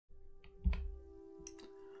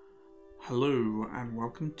Hello and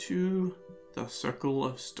welcome to the Circle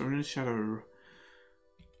of Stone and Shadow.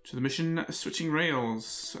 To the mission Switching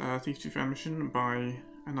Rails, Thief 2 fan mission by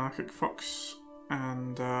Anarchic Fox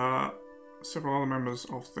and several other members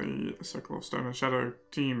of the Circle of Stone and Shadow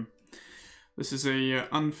team. This is a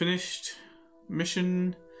unfinished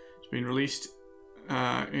mission. It's been released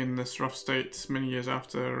in this rough state many years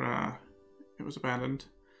after it was abandoned.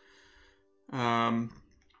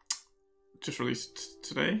 Just released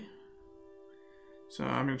today. So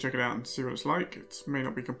I'm going to check it out and see what it's like. It may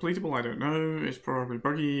not be completable, I don't know. It's probably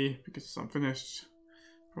buggy because it's unfinished.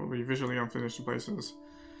 Probably visually unfinished in places.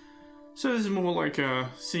 So this is more like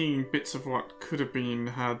seeing bits of what could have been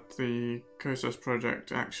had the Kosos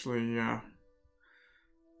project actually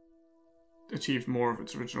achieved more of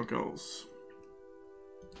its original goals.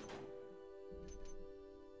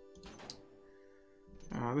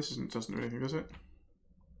 This doesn't do anything, does it?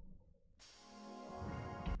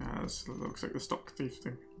 This looks like the stock thief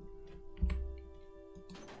thing.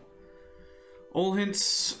 All hints,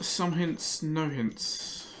 some hints, no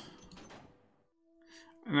hints.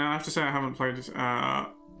 Now I have to say I haven't played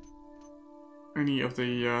any of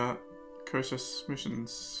the Kosos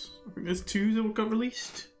missions. I think there's 2 that got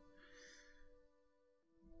released.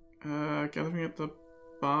 Gathering at the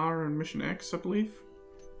bar and Mission X, I believe.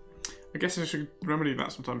 I guess I should remedy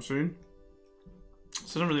that sometime soon.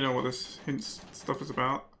 So I don't really know what this hints stuff is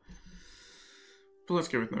about. But let's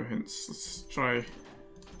go with no hints. Let's try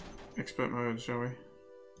expert mode, shall we?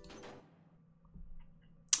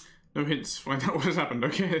 No hints, find out what has happened,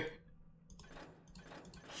 okay?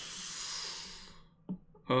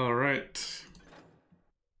 Alright.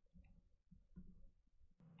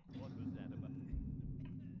 What was that about?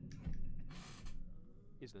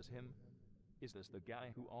 Is this him? Is this the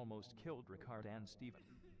guy who almost killed Ricard and Steven?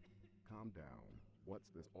 Calm down.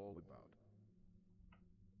 What's this all about?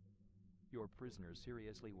 Your prisoner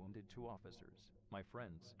seriously wounded 2 officers, my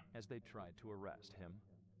friends, as they tried to arrest him.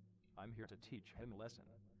 I'm here to teach him a lesson.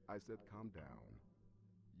 I said calm down.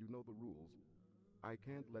 You know the rules. I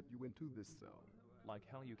can't let you into this cell. Like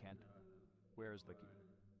hell you can't. Where's the key?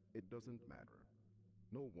 It doesn't matter.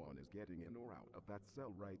 No one is getting in or out of that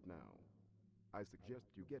cell right now. I suggest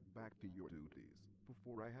you get back to your duties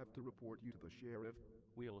before I have to report you to the sheriff.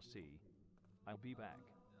 We'll see. I'll be back.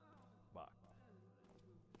 Bye.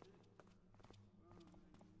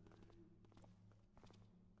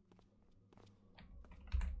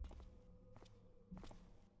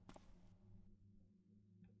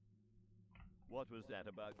 What was that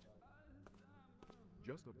about?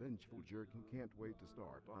 Just a vengeful jerk who can't wait to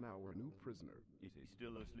start on our new prisoner. Is he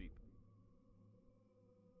still asleep?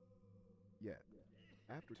 Yet,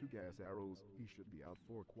 after 2 gas arrows, he should be out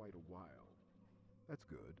for quite a while. That's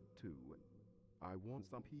good, too. I want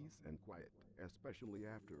some peace and quiet, especially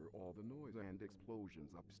after all the noise and explosions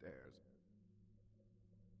upstairs.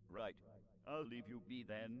 Right. I'll leave you be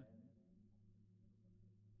then.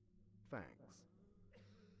 Thanks.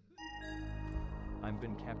 I've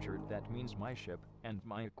been captured. That means my ship and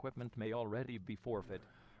my equipment may already be forfeit.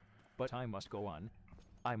 But I must go on.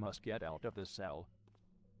 I must get out of this cell.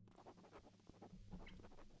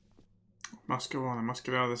 Must go on, I must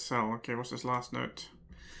get out of the cell. Okay, what's this last note?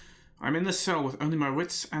 I'm in this cell with only my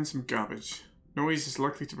wits and some garbage. Noise is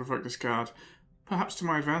likely to provoke discard, perhaps to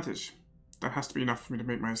my advantage. That has to be enough for me to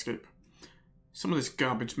make my escape. Some of this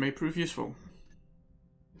garbage may prove useful.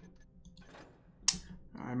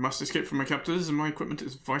 I must escape from my captors, and my equipment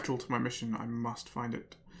is vital to my mission. I must find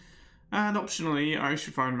it. And optionally, I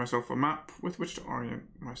should find myself a map with which to orient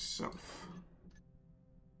myself.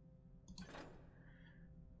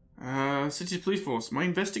 City's police force. My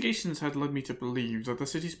investigations had led me to believe that the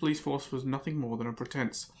city's police force was nothing more than a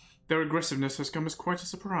pretense. Their aggressiveness has come as quite a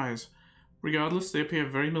surprise. Regardless, they appear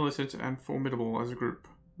very militant and formidable as a group,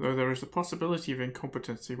 though there is the possibility of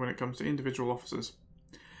incompetency when it comes to individual officers.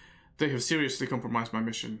 They have seriously compromised my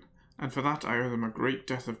mission, and for that I owe them a great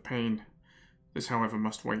debt of pain. This, however,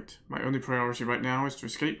 must wait. My only priority right now is to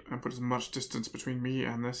escape and put as much distance between me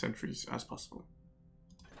and their sentries as possible.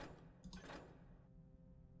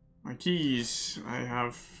 My keys. I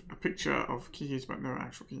have a picture of keys, but no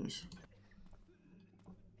actual keys.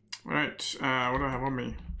 Right, what do I have on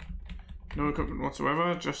me? No equipment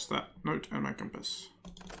whatsoever, just that note and my compass.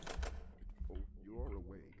 Oh, you're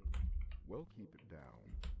awake. Well, keep it down.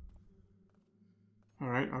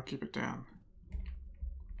 Alright, I'll keep it down.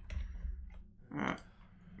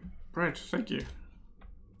 Bread, thank you.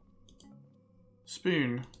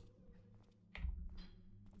 Spoon.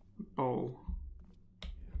 Bowl.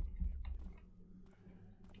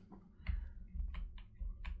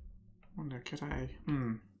 Wonder, could I?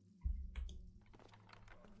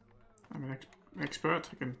 I mean, expert.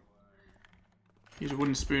 I can use a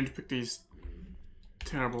wooden spoon to pick these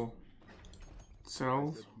terrible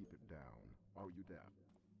cells. Said keep it down. Are you deaf?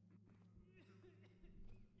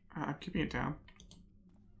 I'm keeping it down.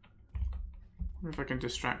 Wonder if I can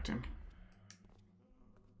distract him.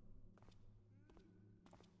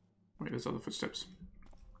 Wait, there's other footsteps.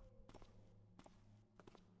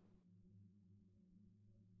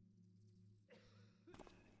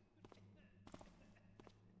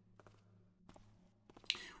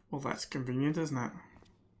 Well, that's convenient, isn't it?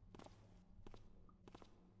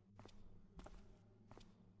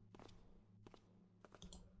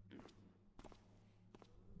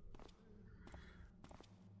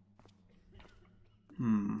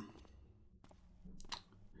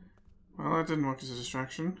 Well, that didn't work as a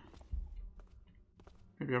distraction.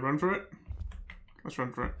 Maybe I run for it? Let's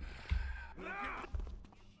run for it.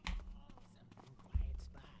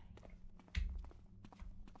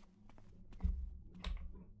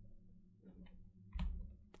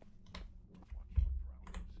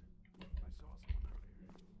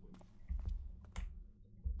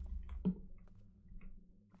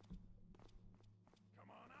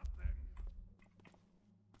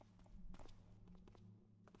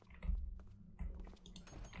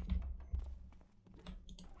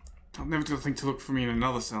 I'm never going to think to look for me in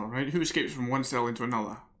another cell, right? Who escapes from one cell into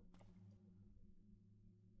another?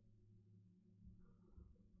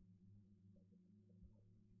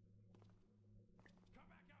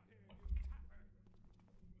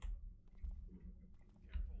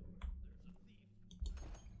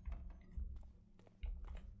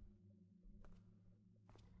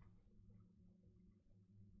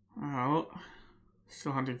 Well,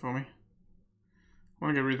 still hunting for me. I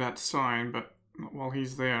want to go read that sign, but not while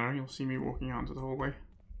he's there. He'll see me walking out into the hallway.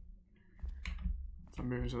 If I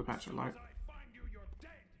move into the patch of light.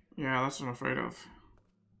 Yeah, that's what I'm afraid of.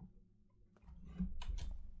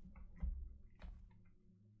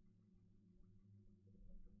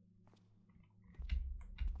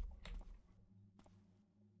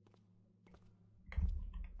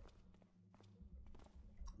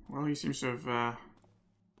 Well, he seems to have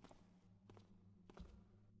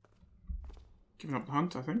given up the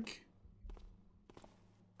hunt, I think.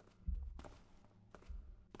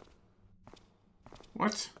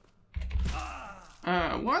 What?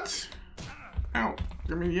 What? Ow.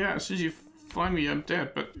 I mean, yeah, as soon as you find me, I'm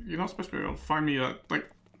dead, but you're not supposed to be able to find me, like,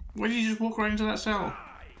 why did you just walk right into that cell?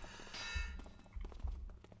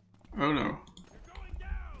 Oh no.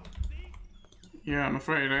 Yeah, I'm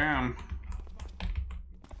afraid I am.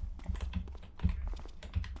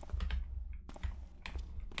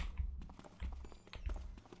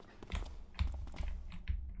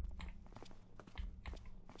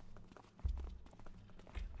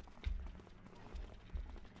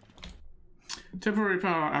 Temporary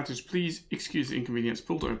power outage. Please excuse the inconvenience.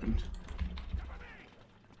 Pulled open.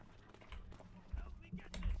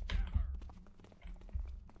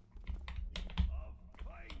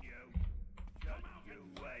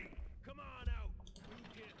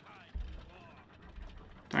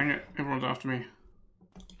 Dang it, everyone's after me. This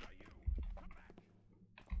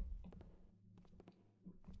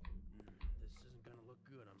isn't gonna look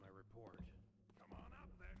good on my report. Come on up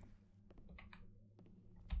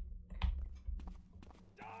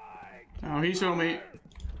then. Oh, he saw me.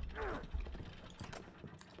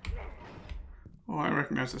 Oh, I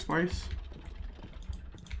recognize this place.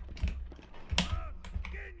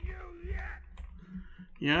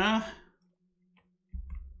 Yeah?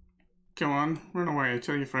 Come on, run away,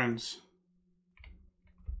 tell your friends.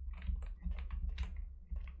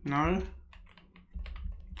 No?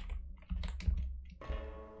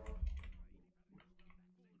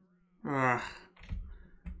 Ugh.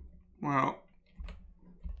 Well.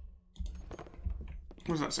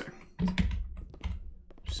 What does that say?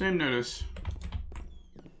 Same notice.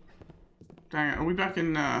 Dang it, are we back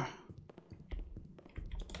in, No,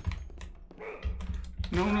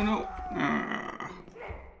 no, no.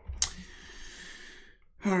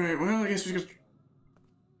 Alright, well, I guess we have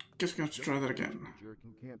to try that again.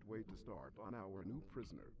 Jerkin can't wait to start on our new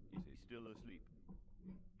prisoner. Is he still asleep?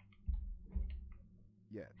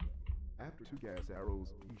 Yet, after 2 gas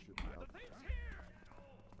arrows, he should be out.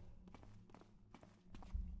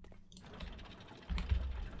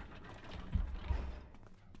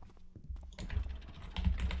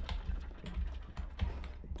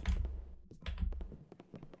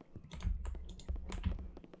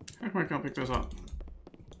 How come I can't pick those up?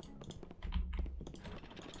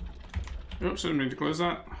 Oops, I didn't mean to close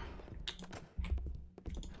that.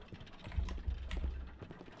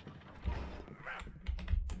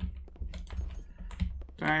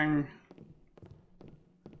 Dang.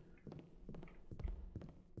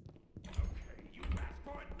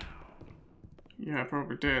 Yeah, I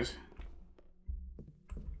probably did.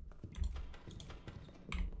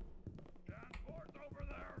 Danforth over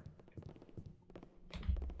there!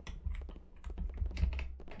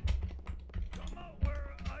 Come out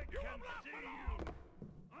where I can see you!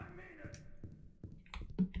 I mean it!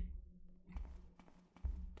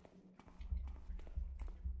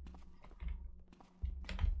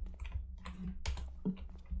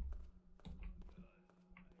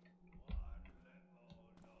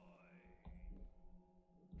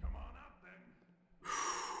 Come on out then!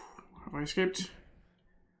 Have I escaped? He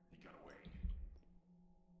got away.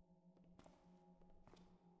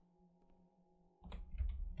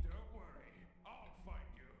 Don't worry, I'll find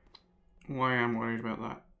you. Well, I am worried about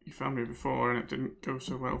that. You found me before and it didn't go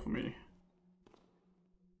so well for me.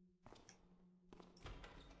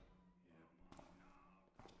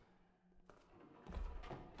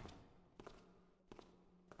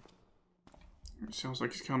 It sounds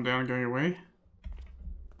like he's calmed down and going away.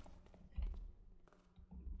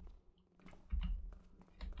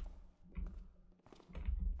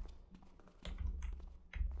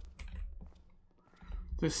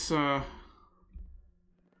 This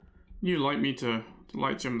new light meter, the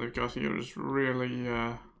light gem they've got here is really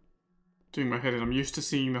doing my head in. I'm used to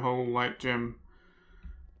seeing the whole light gem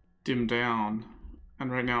dim down,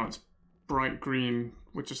 and right now it's bright green,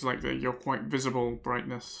 which is like your quite visible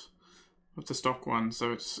brightness of the stock one,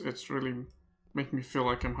 so it's really making me feel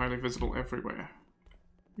like I'm highly visible everywhere,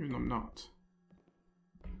 even though I'm not.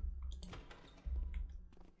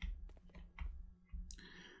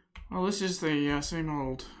 Well, this is the same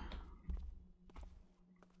old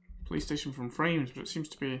police station from Frames, but it seems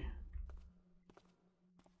to be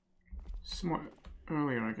somewhat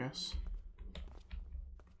earlier, I guess.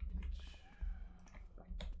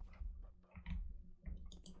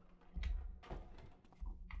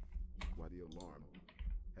 Why the alarm?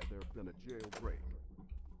 Has there been a jailbreak?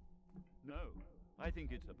 No, I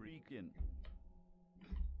think it's a break-in.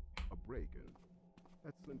 A break-in?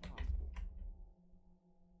 That's impossible.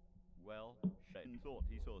 Well, Shane thought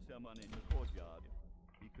he saw someone in the courtyard.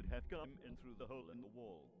 He could have come in through the hole in the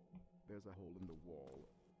wall. There's a hole in the wall.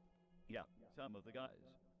 Yeah, some of the guys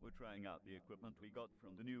were trying out the equipment we got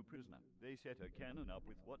from the new prisoner. They set a cannon up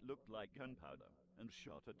with what looked like gunpowder and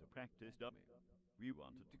shot at a practice dummy. We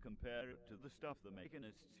wanted to compare it to the stuff the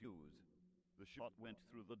mechanists use. The shot went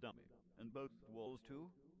through the dummy, and both walls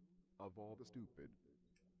too. Of all the stupid.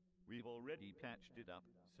 We've already patched it up,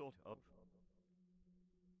 sort of.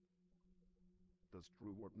 Does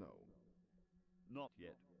Trueworth know? Not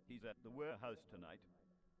yet. He's at the warehouse tonight.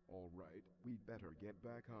 All right, we'd better get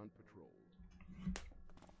back on patrol.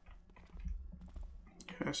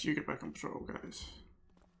 Yes, you get back on patrol, guys.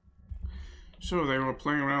 So they were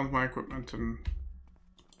playing around with my equipment and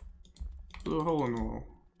blew a hole in the wall.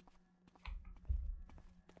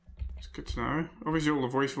 It's good to know. Obviously all the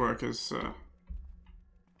voice work is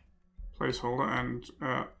placeholder, and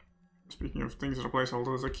speaking of things that are placeholder,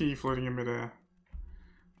 there's a key floating in midair.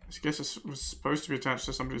 I guess it was supposed to be attached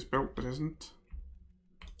to somebody's belt, but isn't.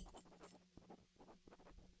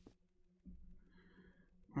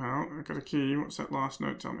 Well, I got a key. What's that last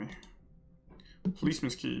note tell me?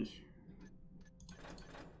 Policeman's key.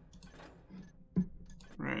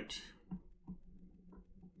 Right.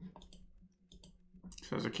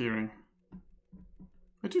 Says a keyring.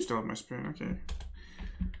 I do still have my spoon, okay.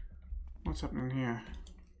 What's happening here?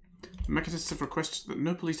 The mechanists have requested that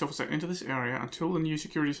no police officer enter this area until the new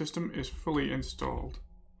security system is fully installed.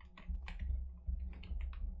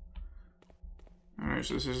 Alright,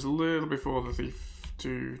 so this is a little before the Thief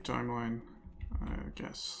 2 timeline, I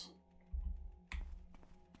guess.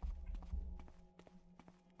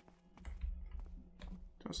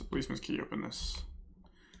 Does the policeman's key open this?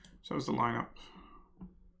 So is the lineup.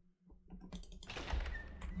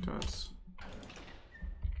 Does.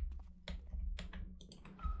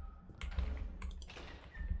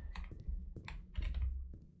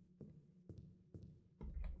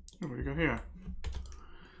 What do we got here?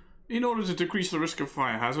 In order to decrease the risk of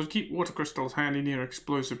fire hazard, keep water crystals handy near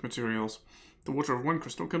explosive materials. The water of one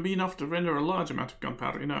crystal can be enough to render a large amount of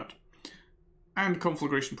gunpowder inert, and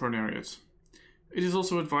conflagration-prone areas. It is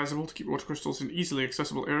also advisable to keep water crystals in easily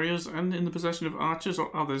accessible areas and in the possession of archers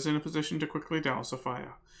or others in a position to quickly douse a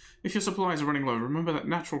fire. If your supplies are running low, remember that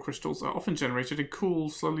natural crystals are often generated in cool,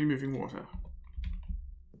 slowly moving water.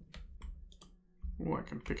 Oh, I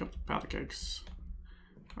can pick up the powder kegs.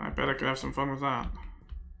 I bet I could have some fun with that.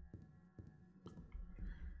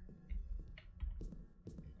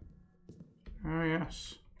 Oh,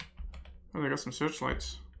 yes. Oh, they got some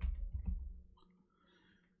searchlights.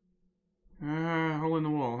 Hole in the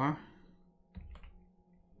wall, huh?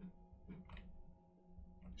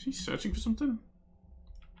 Is he searching for something?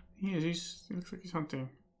 He is. He looks like he's hunting.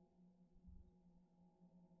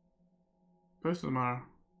 Both of them are.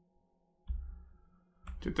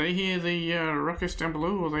 Did they hear the ruckus down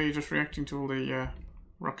below, or are they just reacting to all the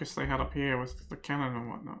ruckus they had up here with the cannon and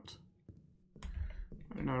whatnot?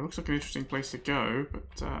 I don't know. It looks like an interesting place to go,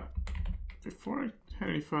 but before I head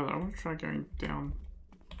any further, I want to try going down.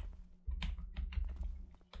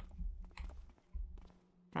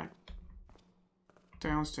 Back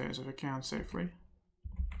downstairs if I can safely.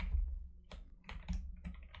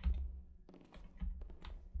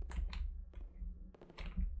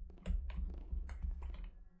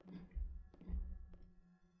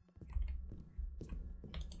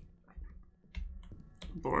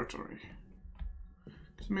 Laboratory.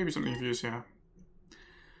 Maybe something of use here.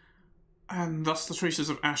 And thus the traces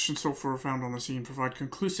of ash and sulfur found on the scene provide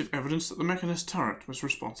conclusive evidence that the Mechanist turret was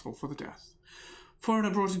responsible for the death.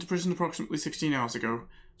 Foreigner brought into prison approximately 16 hours ago.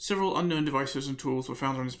 Several unknown devices and tools were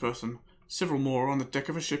found on his person, several more on the deck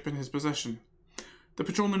of a ship in his possession. The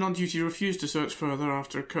patrolman on duty refused to search further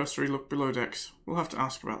after a cursory look below decks. We'll have to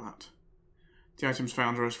ask about that. The items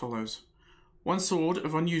found are as follows. 1 sword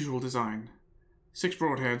of unusual design. 6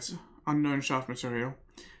 broadheads, unknown shaft material.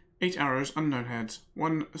 8 arrows, unknown heads.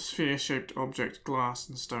 1 sphere-shaped object, glass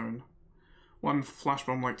and stone. 1 flash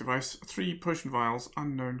bomb-like device. 3 potion vials,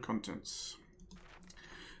 unknown contents.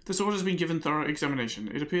 The sword has been given thorough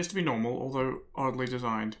examination. It appears to be normal, although oddly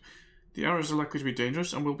designed. The arrows are likely to be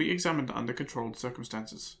dangerous and will be examined under controlled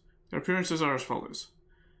circumstances. Their appearances are as follows.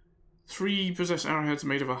 3 possess arrowheads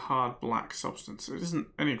made of a hard black substance. It isn't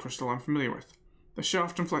any crystal I'm familiar with. The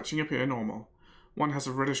shaft and fletching appear normal. 1 has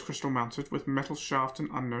a reddish crystal mounted with metal shaft and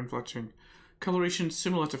unknown fletching. Coloration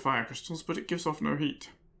similar to fire crystals, but it gives off no heat.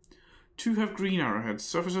 2 have green arrowheads,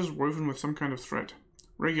 surfaces woven with some kind of thread.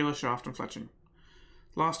 Regular shaft and fletching.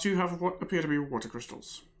 Last 2 have what appear to be water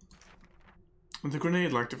crystals. The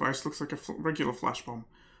grenade-like device looks like a regular flash bomb,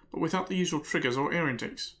 but without the usual triggers or air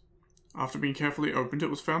intakes. After being carefully opened, it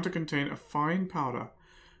was found to contain a fine powder.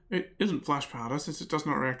 It isn't flash powder, since it does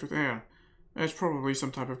not react with air. It's probably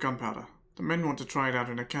some type of gunpowder. The men want to try it out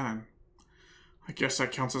in a cannon. I guess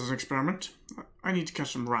that counts as an experiment. I need to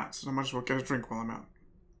catch some rats, and I might as well get a drink while I'm out.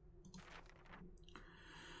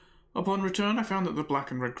 Upon return, I found that the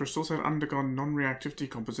black and red crystals had undergone non-reactive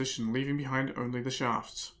decomposition, leaving behind only the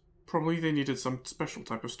shafts. Probably they needed some special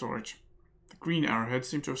type of storage. The green arrowheads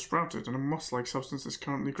seem to have sprouted, and a moss-like substance is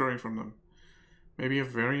currently growing from them. Maybe a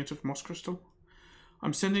variant of moss crystal?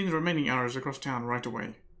 I'm sending the remaining arrows across town right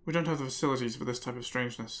away. We don't have the facilities for this type of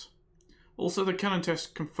strangeness. Also, the cannon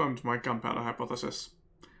test confirmed my gunpowder hypothesis.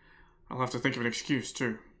 I'll have to think of an excuse,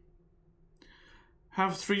 too.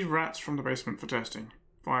 Have 3 rats from the basement for testing.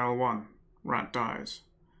 File 1. Rat dies.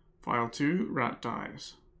 File 2. Rat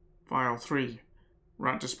dies. File 3.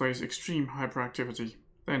 Rat displays extreme hyperactivity,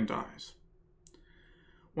 then dies.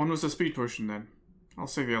 1 was a speed potion, then. I'll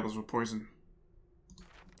say the others were poison.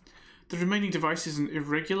 The remaining device is an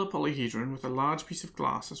irregular polyhedron with a large piece of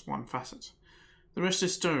glass as one facet. The rest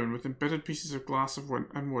is stone with embedded pieces of glass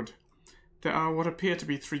and wood. There are what appear to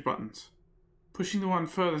be 3 buttons. Pushing the one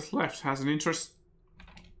furthest left has an interest...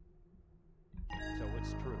 So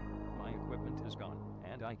it's true. My equipment is gone,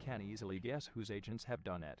 and I can easily guess whose agents have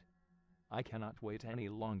done it. I cannot wait any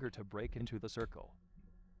longer to break into the circle.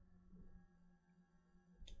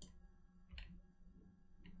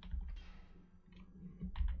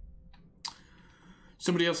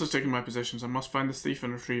 Somebody else has taken my possessions. I must find this thief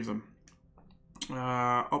and retrieve them.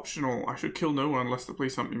 Optional. I should kill no one unless the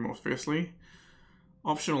police hunt me more fiercely.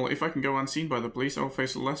 Optional. If I can go unseen by the police, I will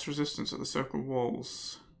face less resistance at the circle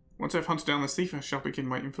walls. Once I've hunted down this thief, I shall begin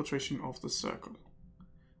my infiltration of the circle.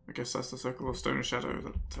 I guess that's the circle of stone and shadow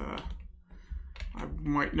that I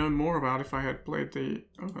might know more about if I had played the...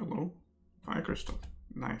 Oh, hello. Fire crystal.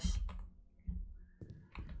 Nice.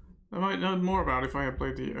 I might know more about if I had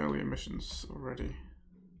played the earlier missions already.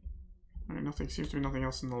 I mean, seems to be nothing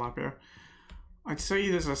else in the lab here. I'd say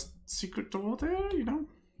there's a secret door there, you know?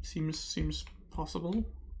 Seems possible.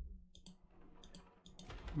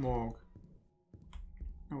 Morgue.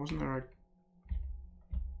 Now, wasn't there a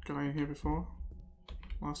guy in here before?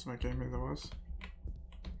 Last time I came here there was.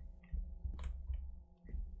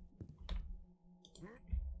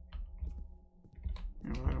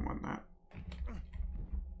 Yeah, well, I don't want that.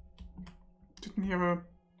 Didn't he have a...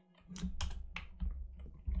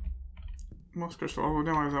 moss crystal? Oh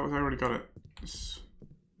no, I already got it. It's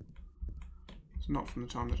not from the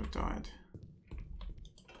time that I died.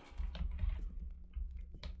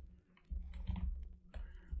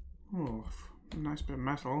 Oh, nice bit of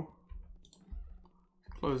metal.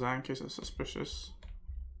 Close that in case it's suspicious.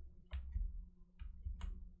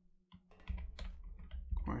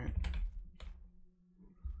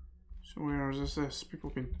 arrows is this? People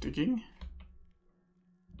have been digging?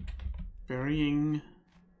 Burying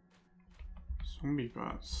zombie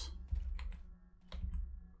parts.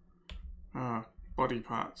 Body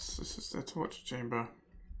parts. This is the torture chamber.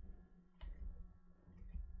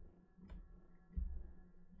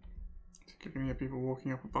 I think I can hear people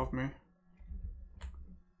walking up above me.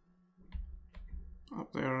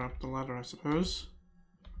 Up there, up the ladder, I suppose.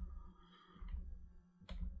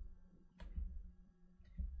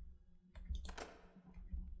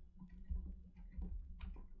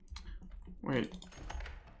 Wait,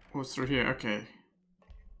 what's through here? Okay.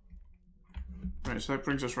 Right, so that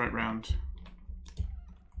brings us right round.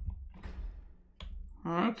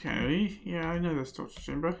 Okay, yeah, I know this torture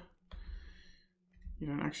chamber. You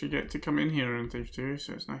don't actually get to come in here in Thief 2,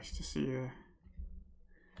 so it's nice to see they've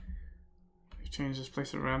changed this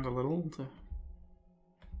place around a little to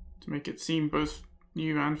make it seem both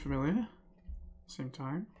new and familiar at the same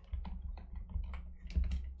time.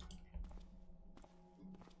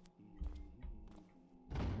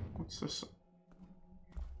 What's this?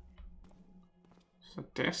 It's a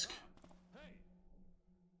desk.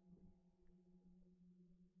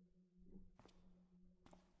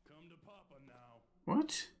 Come to Papa now.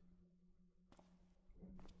 What?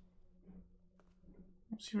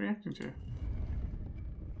 What's he reacting to?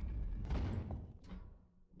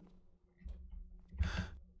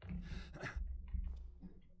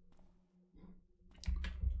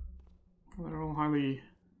 Well, they're all highly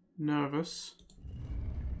nervous.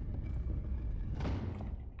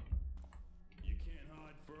 You can't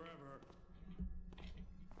hide forever.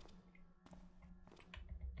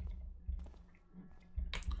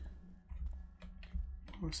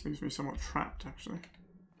 Well, this leaves me somewhat trapped, actually.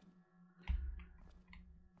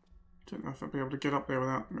 Don't know if I'll be able to get up there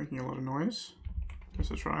without making a lot of noise. Guess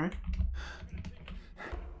I'll try.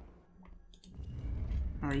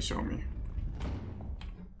 Oh, you saw me.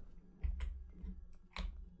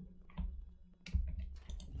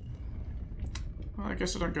 Well, I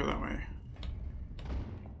guess I don't go that way.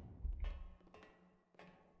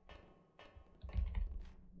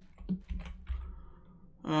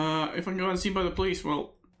 If I can go unseen by the police,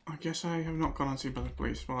 well, I guess I have not gone unseen by the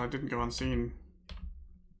police. Well, I didn't go unseen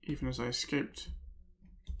even as I escaped.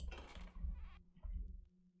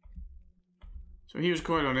 So he was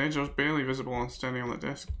quite on edge. I was barely visible on standing on the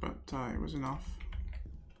desk, but it was enough.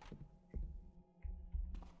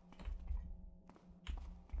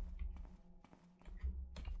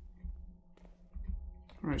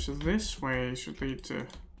 Right, so this way should lead to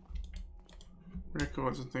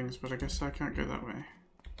records and things, but I guess I can't go that way.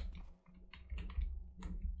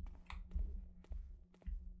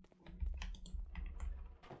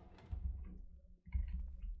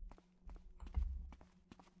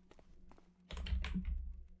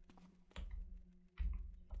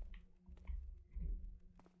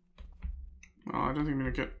 Well, I don't think I'm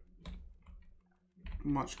going to get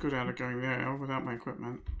much good out of going there without my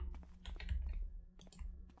equipment.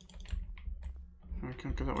 I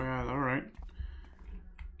can't go that way either, alright.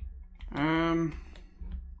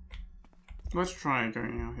 Let's try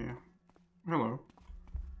going out here. Hello.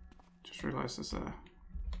 Just realised there's a...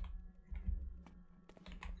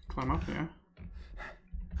 climb up here.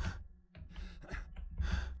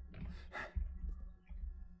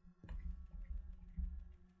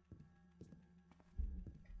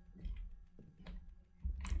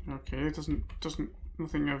 Okay, it doesn't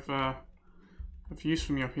nothing of use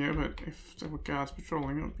for me up here, but if there were guards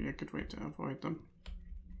patrolling, it would be a good way to avoid them.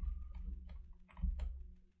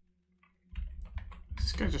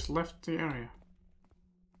 This guy just left the area.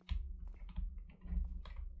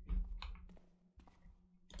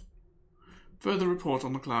 Further report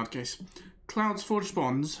on the Cloud case. Cloud's forged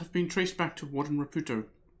bonds have been traced back to Warden Raputo.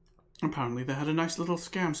 Apparently they had a nice little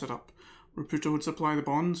scam set up. Raputo would supply the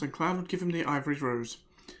bonds and Cloud would give him the Ivory Rose.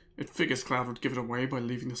 It figures Cloud would give it away by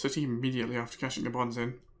leaving the city immediately after cashing the bonds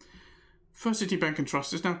in. First City Bank and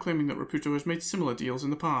Trust is now claiming that Raputo has made similar deals in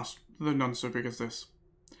the past, though none so big as this.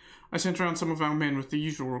 I sent around some of our men with the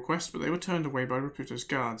usual request, but they were turned away by Raputo's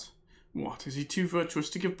guards. What, is he too virtuous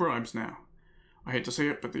to give bribes now? I hate to say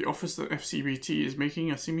it, but the offers that FCBT is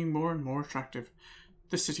making are seeming more and more attractive.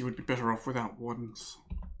 This city would be better off without wardens.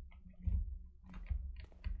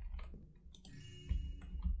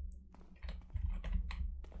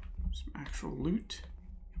 Some actual loot.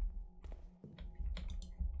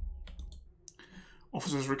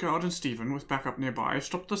 Officers Ricard and Stephen, with backup nearby,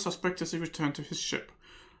 stopped the suspect as he returned to his ship.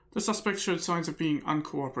 The suspect showed signs of being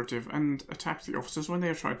uncooperative and attacked the officers when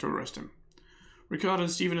they tried to arrest him. Ricard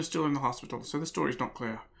and Stephen are still in the hospital, so the story's not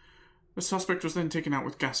clear. The suspect was then taken out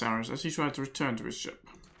with gas arrows as he tried to return to his ship.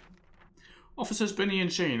 Officers Benny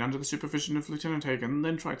and Shane, under the supervision of Lieutenant Hagen,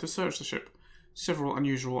 then tried to search the ship. Several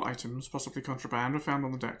unusual items, possibly contraband, were found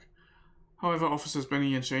on the deck. However, Officers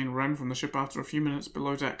Benny and Shane ran from the ship after a few minutes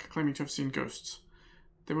below deck, claiming to have seen ghosts.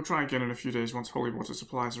 They will try again in a few days once holy water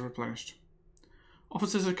supplies are replenished.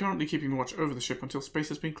 Officers are currently keeping watch over the ship until space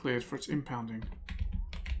has been cleared for its impounding.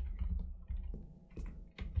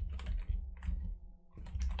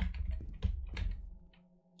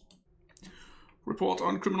 Report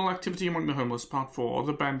on criminal activity among the homeless, Part 4,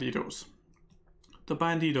 The Bandidos. The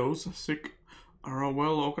Bandidos, SIC, are a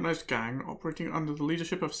well-organized gang operating under the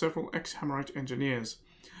leadership of several ex-Hammerite engineers.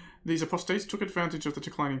 These apostates took advantage of the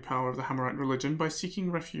declining power of the Hammerite religion by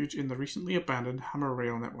seeking refuge in the recently abandoned Hammer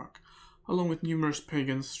Rail network. Along with numerous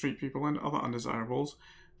pagans, street people, and other undesirables,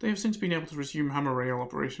 they have since been able to resume Hammer Rail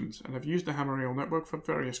operations and have used the Hammer Rail network for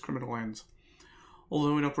various criminal ends.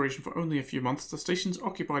 Although in operation for only a few months, the stations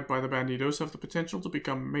occupied by the Bandidos have the potential to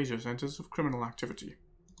become major centers of criminal activity.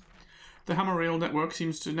 The Hammer Rail network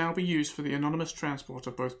seems to now be used for the anonymous transport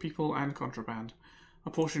of both people and contraband. A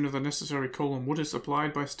portion of the necessary coal and wood is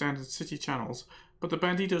supplied by standard city channels, but the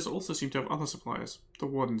Bandidos also seem to have other suppliers, the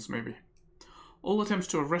Wardens maybe. All attempts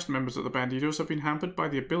to arrest members of the Bandidos have been hampered by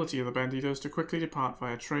the ability of the Bandidos to quickly depart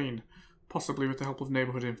via train, possibly with the help of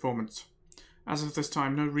neighborhood informants. As of this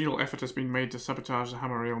time, no real effort has been made to sabotage the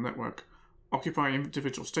Hammer Rail network, occupy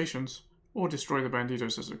individual stations, or destroy the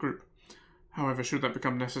Bandidos as a group. However, should that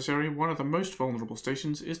become necessary, one of the most vulnerable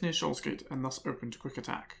stations is near Shoalsgate and thus open to quick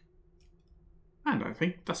attack. And I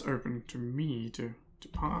think that's open to me to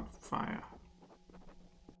depart fire.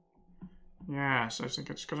 Yes, I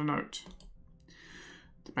think I just got a note.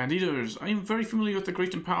 The Bandidos. I am very familiar with the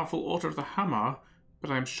great and powerful Order of the Hammer, but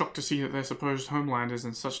I am shocked to see that their supposed homeland is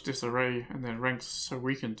in such disarray and their ranks so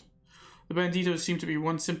weakened. The Bandidos seem to be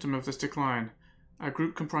one symptom of this decline, a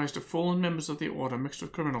group comprised of fallen members of the Order mixed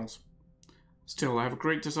with criminals. Still, I have a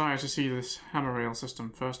great desire to see this Hammer Rail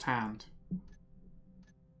system firsthand.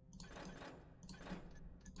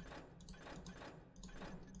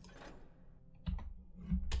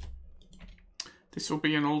 This will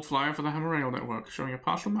be an old flyer for the Hammer Rail network, showing a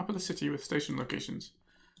partial map of the city with station locations,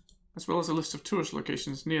 as well as a list of tourist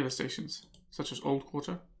locations near the stations, such as Old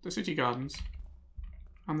Quarter, the City Gardens,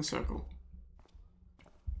 and the Circle.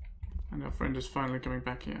 And our friend is finally coming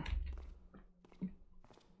back here.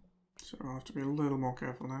 So I'll have to be a little more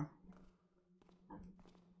careful now.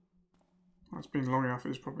 Well, it's been long enough,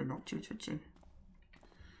 it's probably not too twitchy.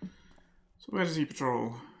 So where does he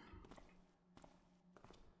patrol?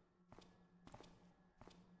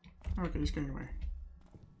 Okay, he's going away.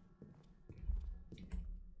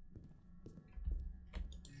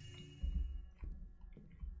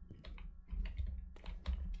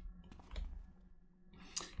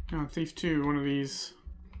 Now, Thief 2, one of these,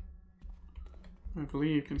 I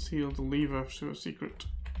believe, concealed the lever to a secret.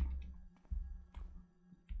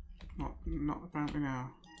 Not apparently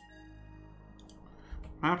now.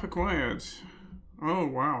 Map acquired. Oh,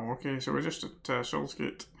 wow, okay, so we're just at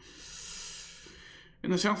Shoalsgate. In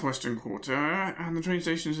the southwestern quarter, and the train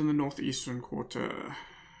station is in the northeastern quarter.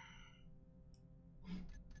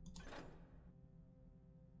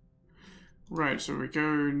 Right, so we go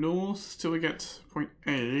north till we get point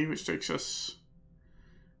A, which takes us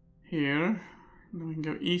here. And then we can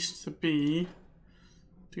go east to B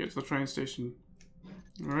to get to the train station.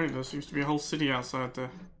 Alright, there seems to be a whole city outside there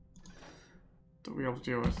that we'll be able to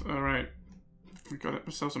deal with. Alright, we got it.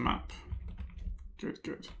 Ourselves a map. Good,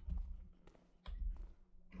 good.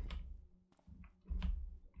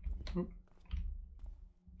 Oh.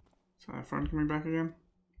 Is that our friend coming back again?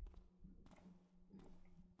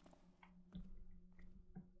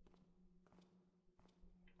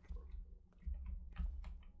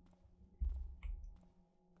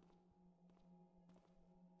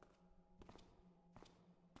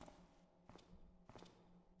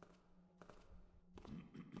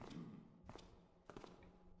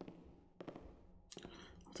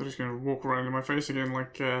 I thought he was going to walk around in my face again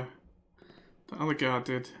like the other guard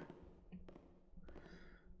did.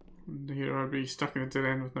 And here I'd be stuck in a dead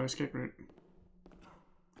end with no escape route.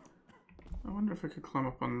 I wonder if I could climb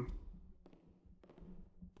up on...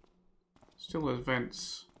 Still there's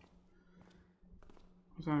vents.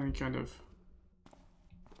 Without any kind of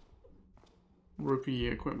ropey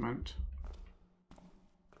equipment.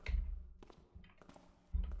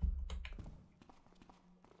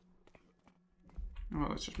 Well,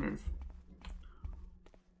 let's just move.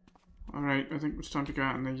 Alright, I think it's time to go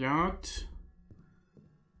out in the yard.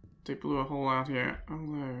 They blew a hole out here.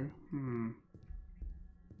 Although,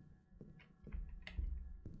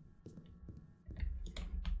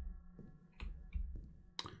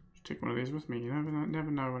 take one of these with me. You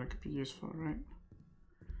never know when it could be useful, right?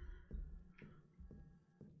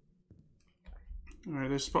 Alright,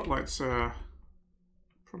 those spotlights are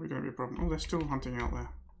probably going to be a problem. Oh, they're still hunting out there.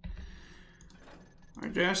 I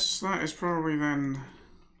guess that is probably then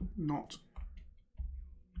not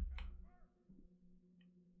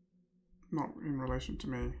in relation to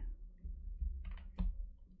me.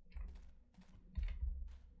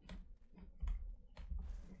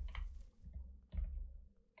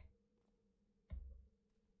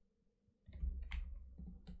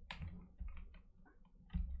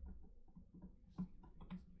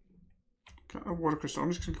 Got a water crystal.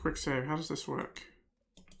 I'm just going to quick save. How does this work?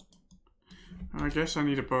 I guess I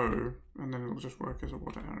need a bow, and then it'll just work as a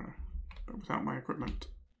water arrow. But without my equipment,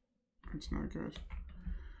 it's no good.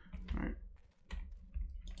 Right.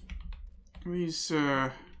 These,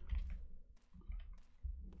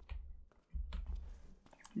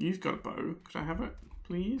 you've got a bow. Could I have it,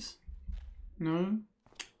 please? No?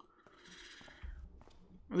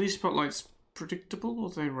 Are these spotlights predictable, or are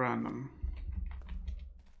they random?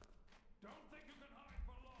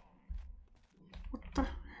 What the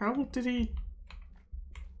hell did he...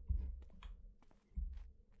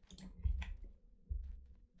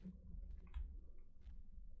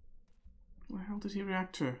 What the hell did he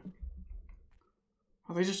react to?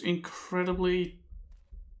 Are they just incredibly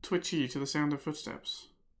twitchy to the sound of footsteps?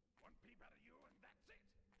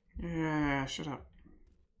 Yeah, shut up.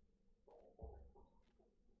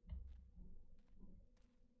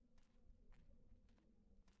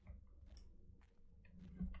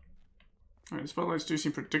 Alright, the spotlights do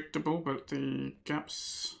seem predictable, but the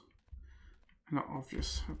gaps are not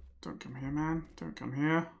obvious. Don't come here, man. Don't come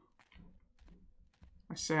here.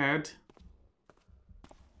 I said...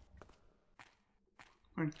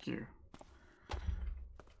 Thank you.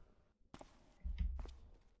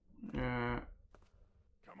 Yeah.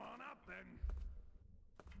 Come on up then.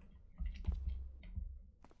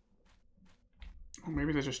 Or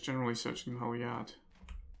maybe they're just generally searching the whole yard.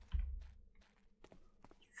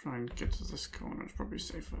 Try and get to this corner, it's probably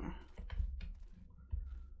safer.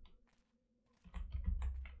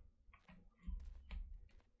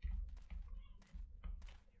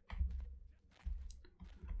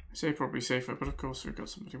 I say probably safer, but of course we've got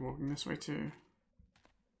somebody walking this way too.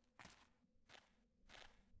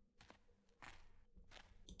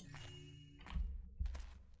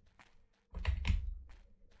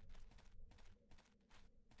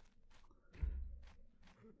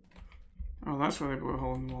 Oh, that's where they blew a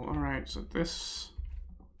hole in the wall. Alright, so this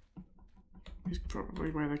is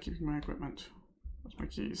probably where they're keeping my equipment. Where's my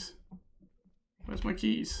keys? Where's my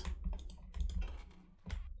keys?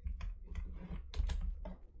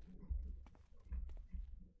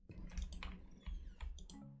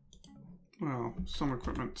 Well, some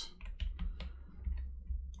equipment.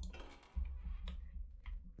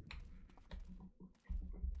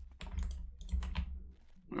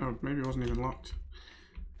 Oh, maybe it wasn't even locked.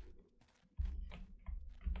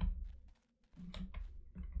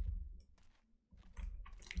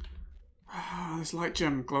 Ah, this light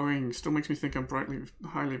gem glowing still makes me think I'm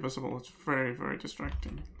highly visible. It's very, very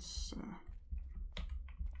distracting. It's,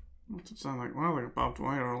 what's it sound like? Wow, they got barbed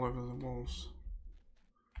wire all over the walls.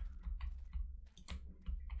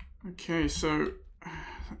 Okay, so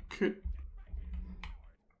that could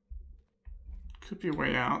be a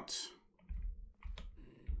way out.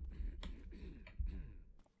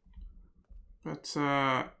 But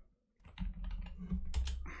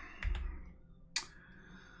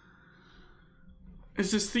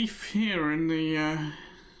is this thief here in the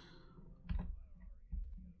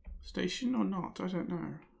station or not? I don't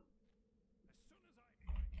know.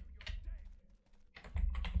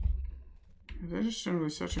 They're just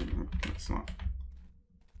generally searching. That's not.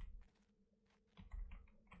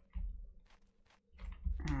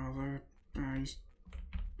 Oh, they're. He's.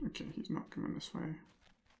 Okay, he's not coming this way.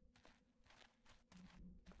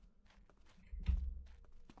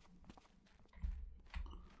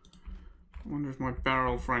 I wonder if my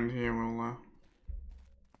barrel friend here will.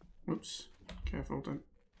 Whoops. Careful, don't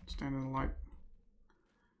stand in the light.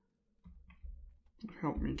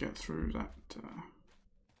 Help me get through that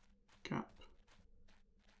gap.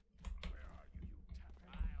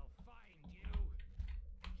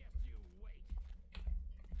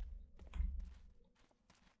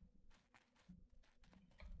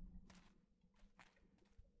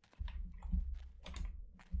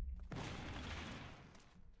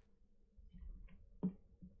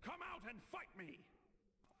 And fight me.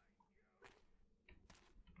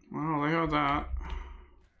 Wow, they heard that.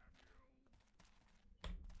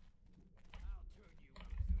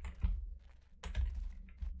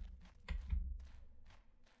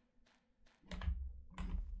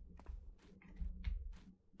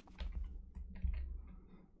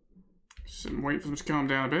 Sit and wait for them to calm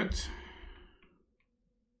down a bit.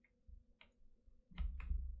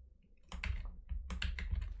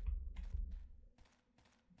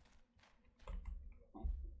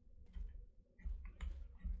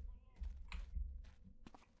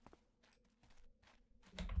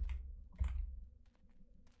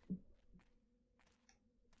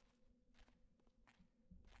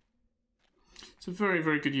 It's a very,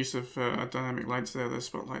 very good use of dynamic lights there, those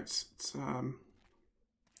spotlights. It's,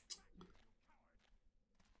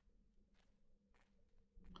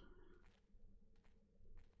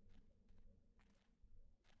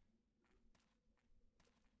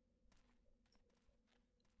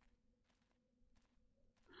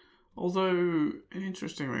 although,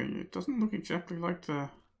 interestingly, it doesn't look exactly like the...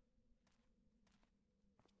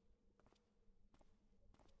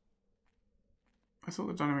 I thought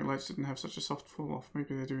the dynamic lights didn't have such a soft fall off.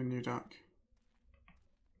 Maybe they do in New Dark.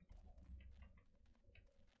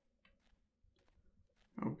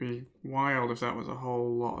 It would be wild if that was a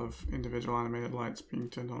whole lot of individual animated lights being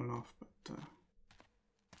turned on and off, but...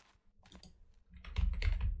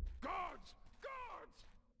 Guards! Guards!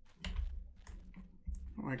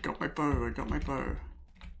 Oh, I got my bow,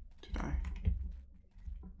 Did I?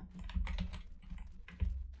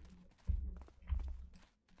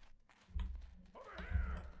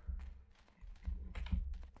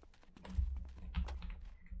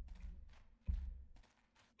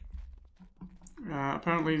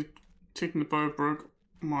 Apparently, taking the bow broke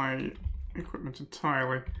my equipment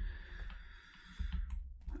entirely.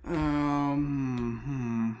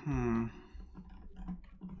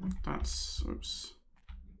 That's, oops.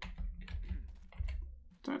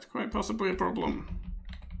 That's quite possibly a problem.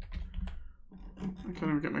 I can't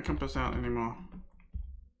even get my compass out anymore.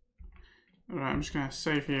 Alright, I'm just gonna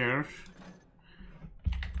save here.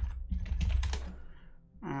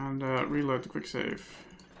 And reload the quick save.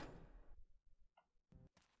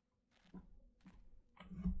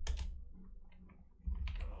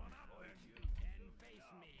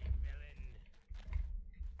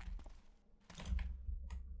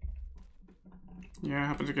 Yeah, it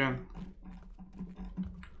happens again.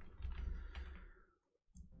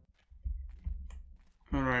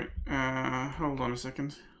 Alright, hold on a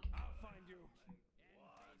second. I'll find you.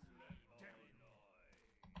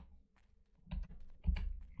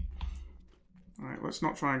 Alright, let's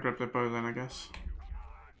not try and grab the bow then, I guess.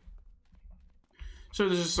 So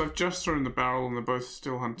I've just thrown the barrel and they're both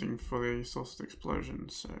still hunting for the source of the explosion,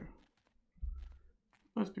 so...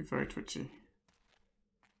 Both be very twitchy.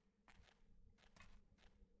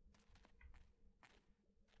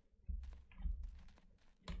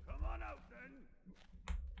 Come on out then.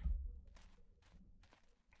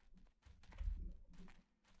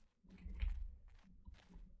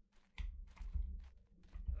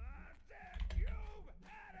 That's it. You've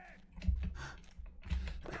had it.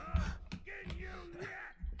 Get you yet.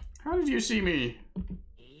 How did you see me?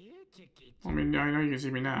 I mean, I know you can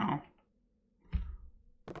see me now.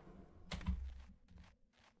 I'll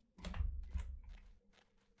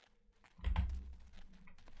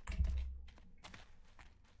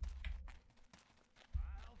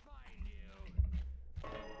find you.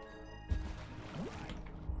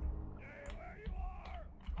 Stay where you are.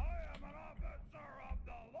 I am an officer of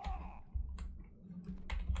the law.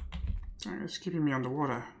 Alright, it's keeping me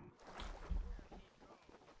underwater.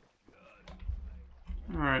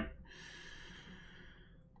 Alright.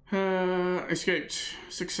 Escaped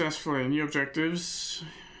successfully. New objectives.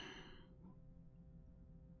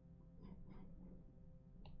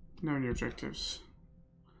 No new objectives.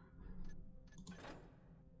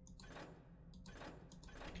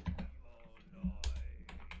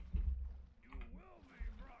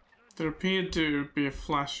 There appeared to be a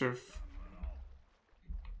flash of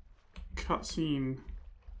cutscene.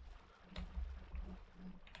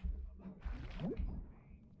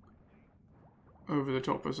 Over the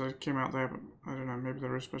top as I came out there, but I don't know, maybe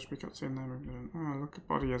there is supposed to be cutscene there, maybe there isn't. Oh, look, a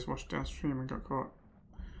body has washed downstream and got caught.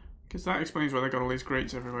 Because that explains why they got all these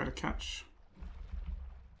grates everywhere to catch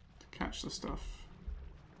the stuff.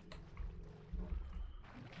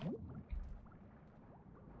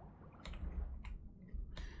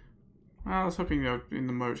 Well, I was hoping that in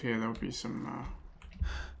the moat here there would be some more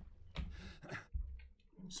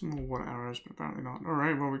water arrows, but apparently not.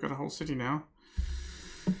 Alright, well, we've got a whole city now.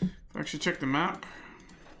 If I actually check the map.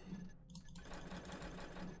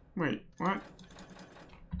 Wait, what?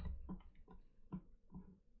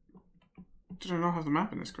 Did I not have the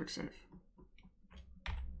map in this quick save?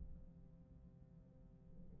 It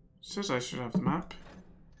says I should have the map.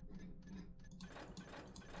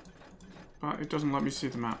 But it doesn't let me see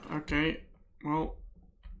the map. Okay, well,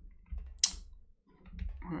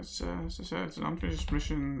 It's, as I said, it's an unfinished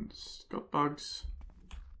mission. It's got bugs.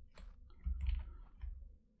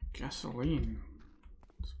 Gasoline.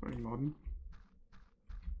 It's very modern.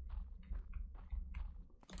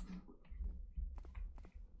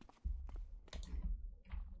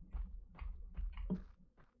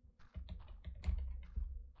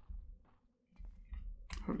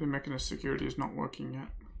 Hope the Mechanist security is not working yet.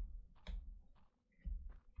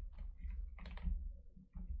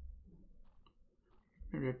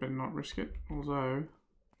 Maybe I'd better not risk it, although...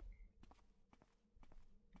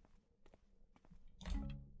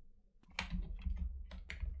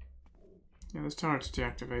 Yeah, this turret's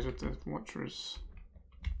deactivated, the watcher is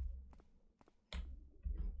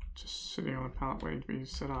just sitting on a pallet waiting to be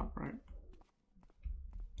set up, right?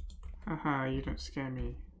 Haha, you don't scare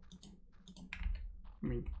me. I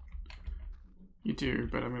mean, you do,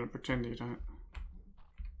 but I'm gonna pretend you don't.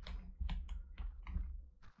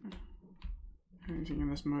 Anything in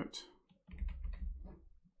this moat?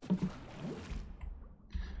 I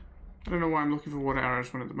don't know why I'm looking for water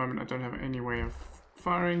arrows when at the moment I don't have any way of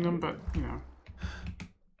firing them, but you know.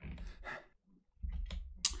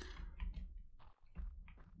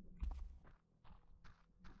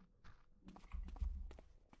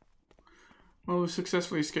 Well, we've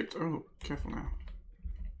successfully escaped. Oh, careful now.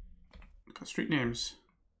 Got street names.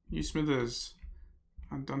 New Smithers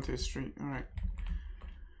and Dante Street. Alright.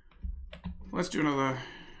 Let's do another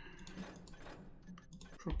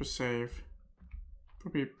proper save.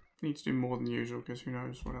 Probably need to do more than usual because who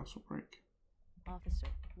knows what else will break. Officer,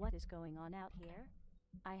 what is going on out here?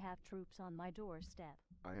 I have troops on my doorstep.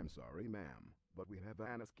 I am sorry, ma'am, but we have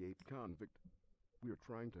an escaped convict. We are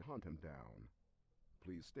trying to hunt him down.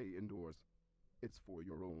 Please stay indoors. It's for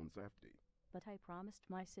your own safety. But I promised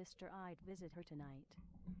my sister I'd visit her tonight.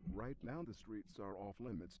 Right now the streets are off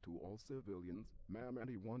limits to all civilians. Ma'am,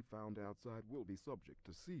 anyone found outside will be subject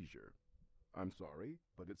to seizure. I'm sorry,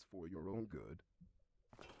 but it's for your own good.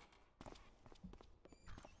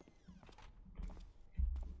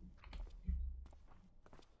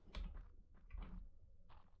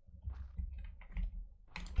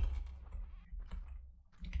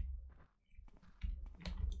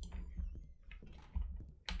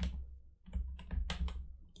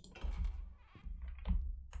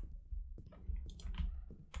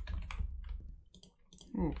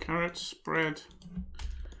 Oh, carrots, bread.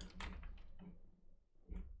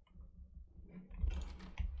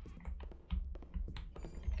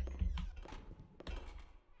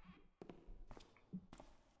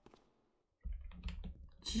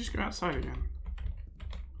 Did she just go outside again?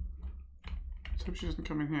 Let's hope she doesn't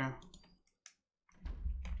come in here.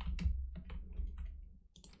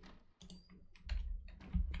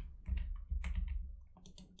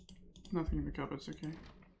 Nothing in the cupboards, okay.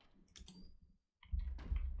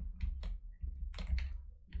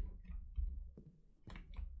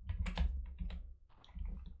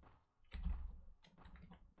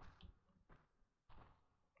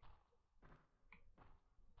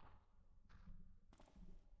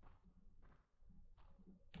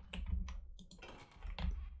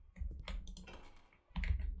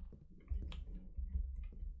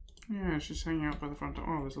 Yeah, she's hanging out by the front door.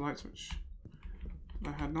 Oh, there's a light switch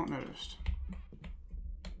that I had not noticed.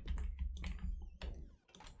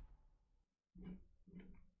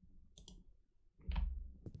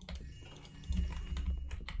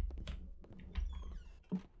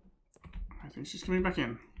 I think she's coming back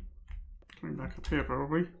in. Coming back up here,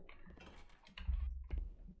 probably.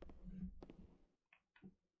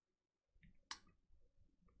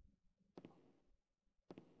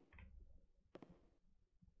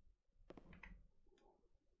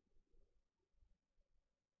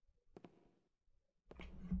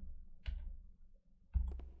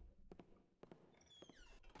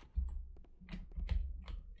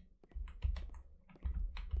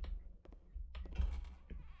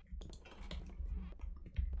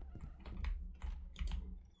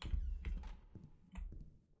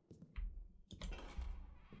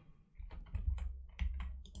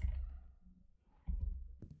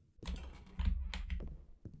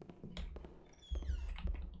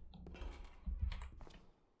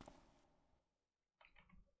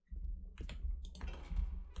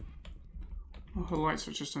 Oh, her light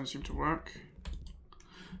switches don't seem to work.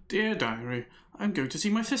 Dear Diary, I'm going to see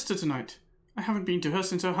my sister tonight. I haven't been to her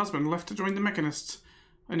since her husband left to join the Mechanists.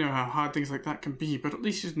 I know how hard things like that can be, but at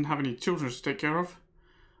least she didn't have any children to take care of.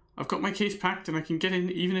 I've got my case packed and I can get in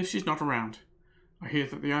even if she's not around. I hear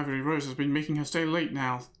that the Ivory Rose has been making her stay late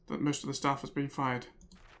now that most of the staff has been fired.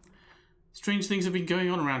 Strange things have been going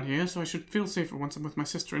on around here, so I should feel safer once I'm with my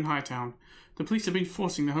sister in Hightown. The police have been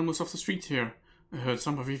forcing the homeless off the streets here. I heard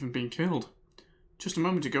some have even been killed. Just a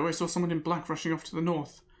moment ago, I saw someone in black rushing off to the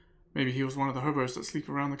north. Maybe he was one of the hobos that sleep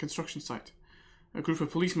around the construction site. A group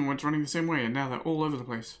of policemen went running the same way, and now they're all over the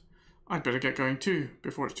place. I'd better get going too,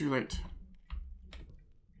 before it's too late.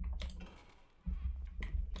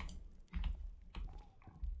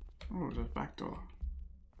 Oh, there's a back door.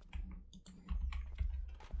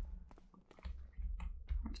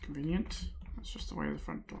 That's convenient. That's just the way of the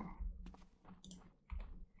front door.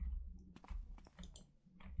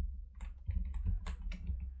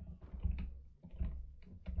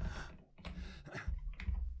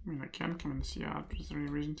 I mean, I can come in this yard, but is there any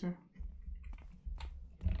reason to?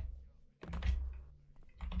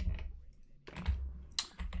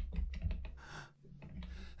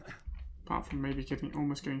 Apart from maybe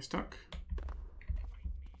almost getting stuck.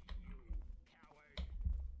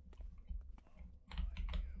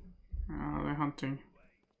 Ah, they're hunting.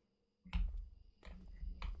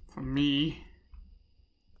 For me.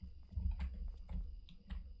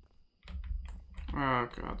 Oh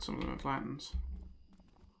god, some of them are Latins.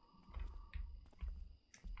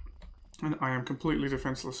 And I am completely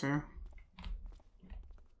defenseless here.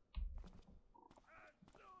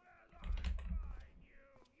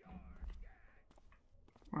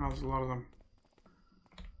 Wow, there's a lot of them.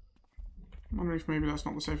 I'm wondering if maybe that's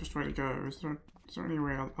not the safest way to go. Is there any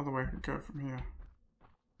other way I could go from here?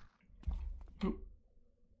 Oop.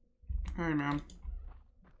 Hey, ma'am.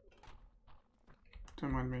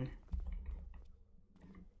 Don't mind me.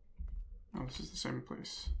 Oh, this is the same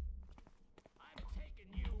place.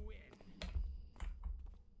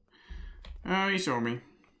 Oh, he saw me.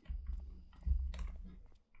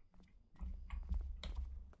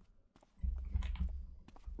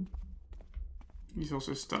 He's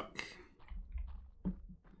also stuck.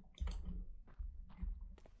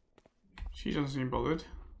 She doesn't seem bothered.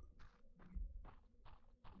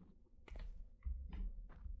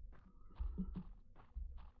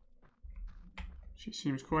 She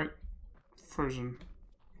seems quite frozen.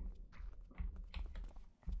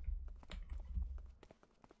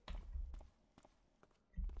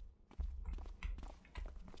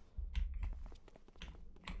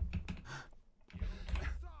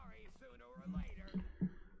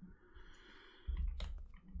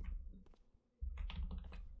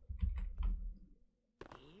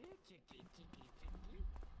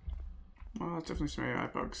 Well, that's definitely some AI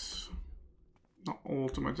bugs. Not all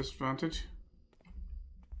to my disadvantage.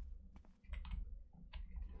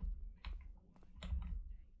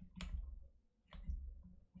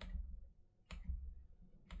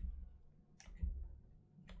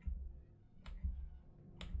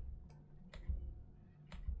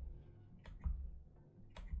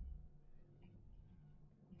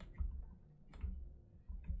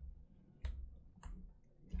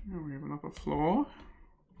 Now we have an upper floor.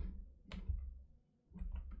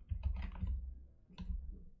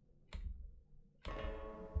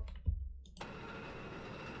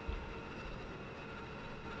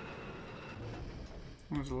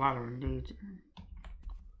 There's a ladder indeed.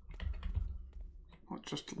 Not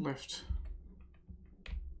just a lift.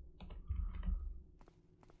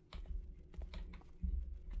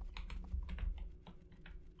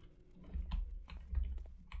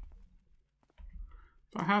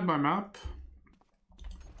 If I had my map,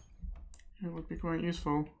 it would be quite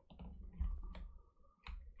useful.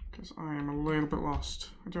 Because I am a little bit lost.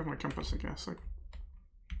 I do have my compass, I guess.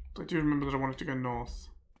 I do remember that I wanted to go north.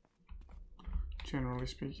 Generally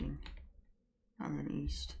speaking. And then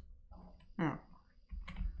east. Oh.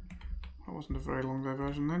 That wasn't a very long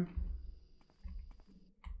diversion then.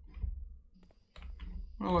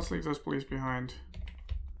 Well, let's leave those police behind.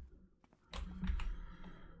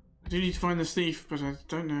 I do need to find this thief, but I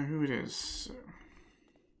don't know who it is. So.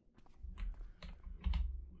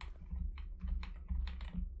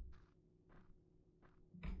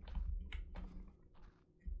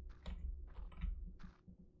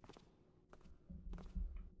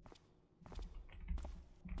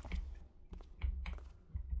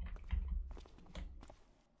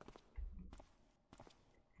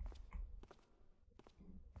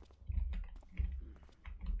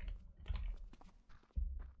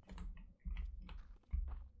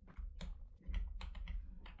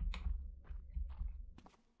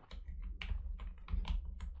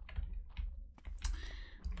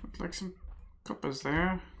 Like some coppers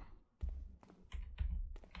there.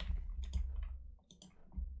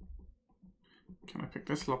 Can I pick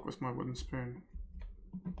this lock with my wooden spoon?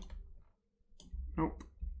 Nope.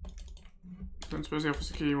 Don't suppose the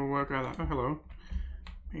officer key will work either. Oh, hello.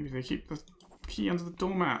 Maybe they keep the key under the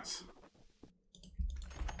doormat.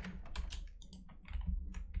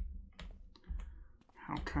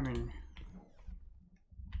 How cunning.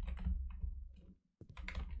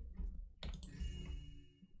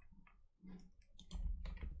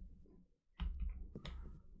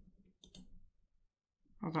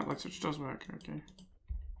 Oh, that light switch does work, okay.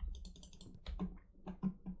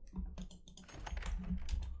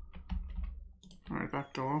 Alright,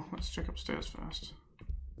 back door. Let's check upstairs first.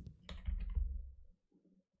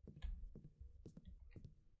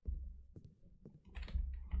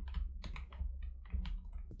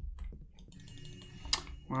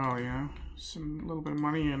 Well, you know, some little bit of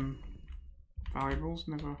money and valuables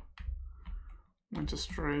never went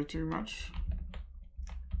astray too much.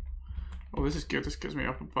 Oh, this is good. This gets me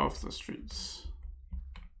up above the streets.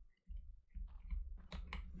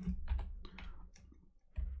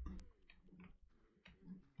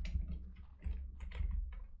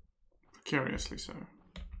 Precariously so.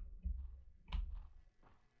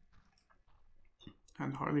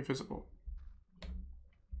 And highly visible.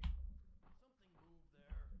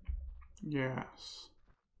 Yes.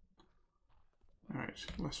 Alright,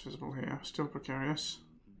 less visible here. Still precarious.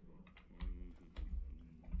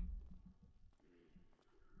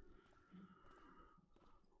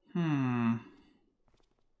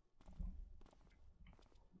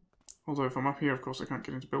 Although if I'm up here, of course, I can't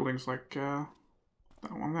get into buildings like that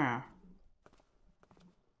one there.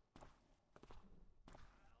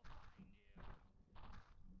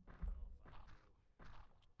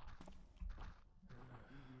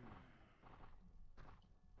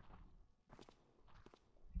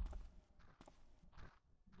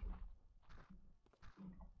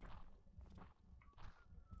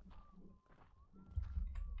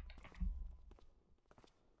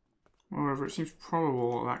 However, it seems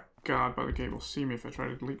probable that guard by the gate will see me if I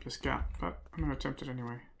try to leap this gap, but I'm going to attempt it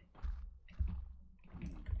anyway.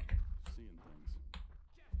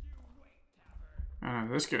 Oh no,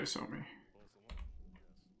 this guy saw me.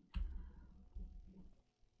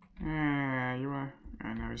 Yeah, you were.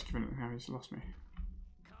 Oh, now he's given it. Now he's lost me.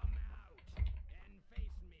 Come out and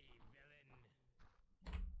face me, villain.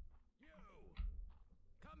 You!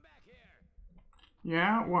 Come back here!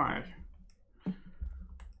 Yeah, why? Come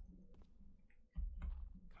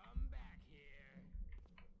back here!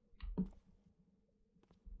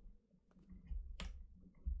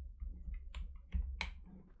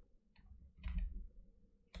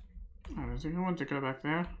 I don't think I want to go back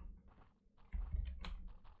there.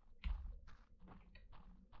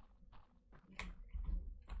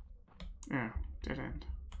 Yeah, dead end.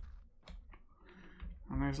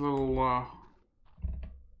 And there's a little, well,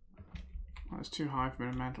 it's too high for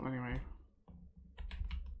me to mantle anyway.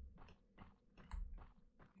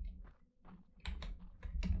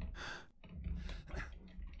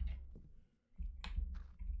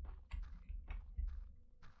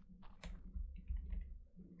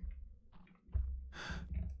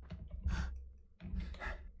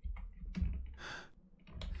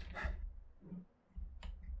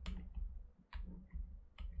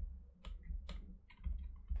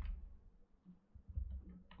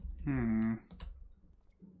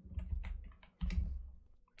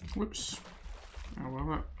 Whoops. Oh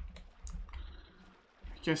well, I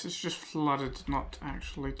guess it's just flooded, not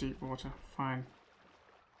actually deep water. Fine.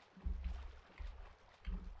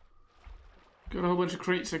 Got a whole bunch of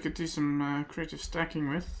crates I could do some creative stacking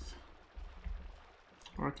with.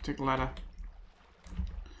 Or I could take the ladder.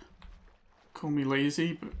 Call me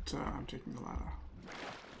lazy, but I'm taking the ladder.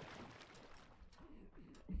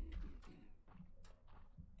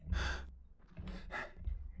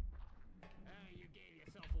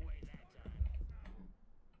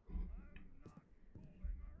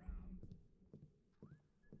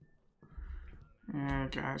 Yeah,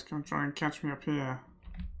 guys, come try and catch me up here.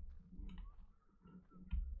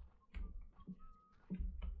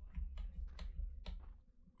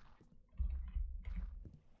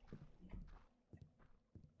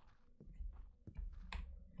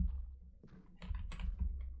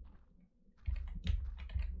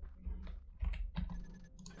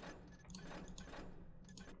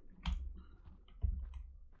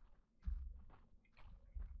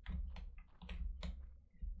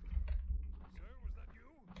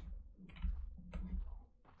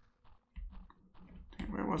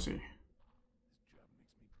 Where was he?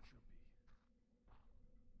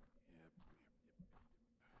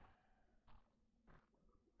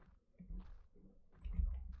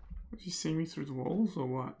 Did he see me through the walls or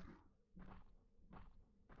what?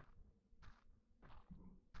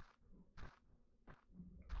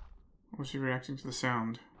 Or was he reacting to the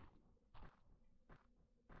sound?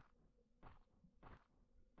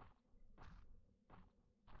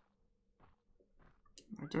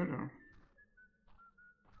 I don't know.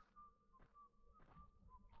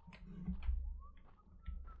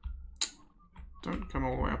 Don't come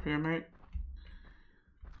all the way up here, mate.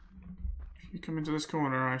 If you come into this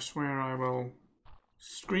corner, I swear I will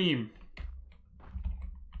scream.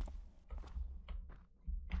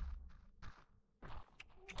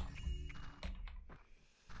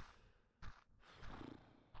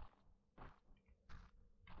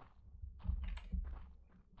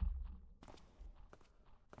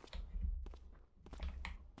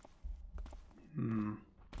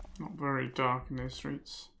 very dark in these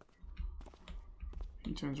streets. If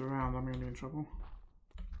he turns around, I'm going to be in trouble.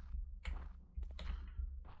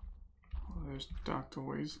 Well, there's dark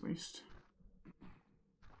doorways at least.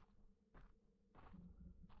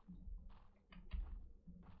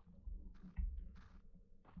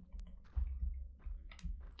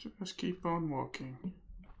 Just keep on walking.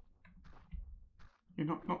 You're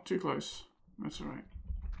not too close. That's alright.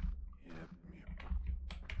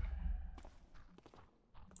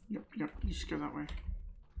 Yep, you just go that way.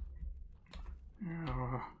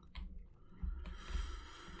 Oh.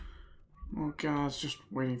 More guards just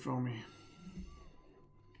waiting for me.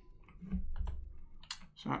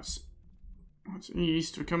 So that's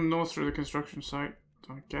east. We come north through the construction site.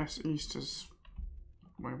 So I guess east is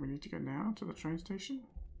where we need to go now, to the train station.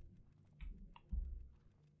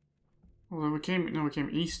 Although we came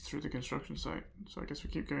east through the construction site, so I guess we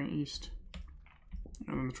keep going east.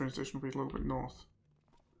 And then the train station will be a little bit north.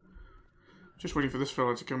 Just waiting for this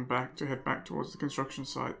fella to come back, to head back towards the construction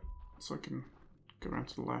site, so I can go around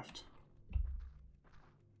to the left.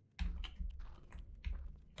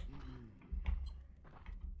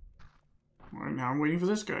 Right now I'm waiting for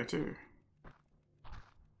this guy too.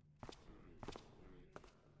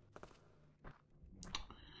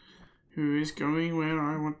 Who is going where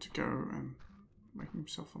I want to go and making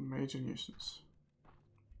himself a major nuisance.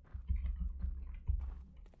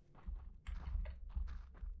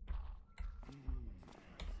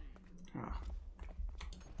 Ah.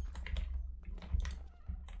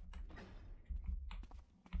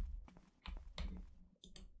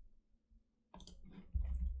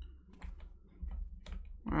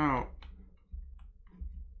 Wow.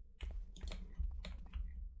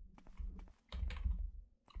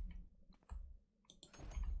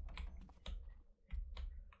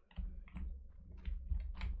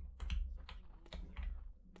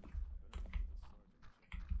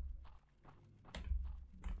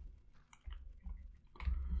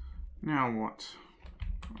 Now what?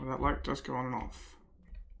 Oh, that light does go on and off.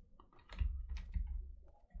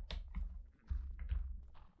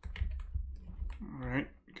 Alright,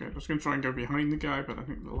 okay, I was going to try and go behind the guy, but I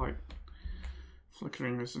think the light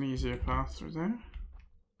flickering is an easier path through there.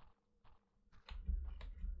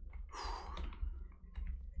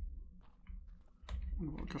 I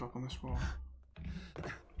wonder what got up on this wall.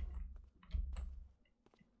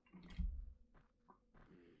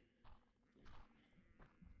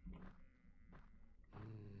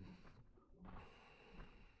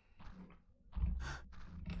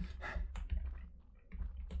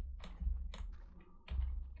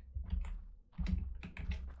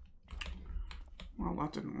 Well,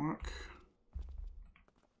 that didn't work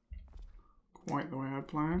quite the way I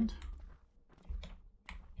planned.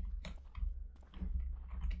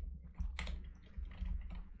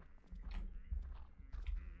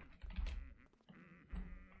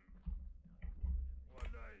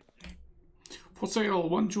 For sale,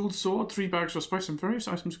 1 jeweled sword, 3 bags of spice, and various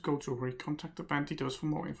items of gold jewelry. Contact the Banditos for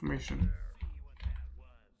more information.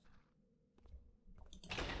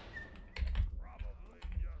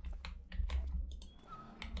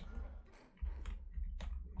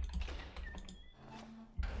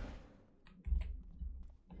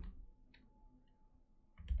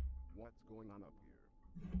 What's going on up here?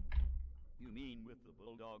 You mean with the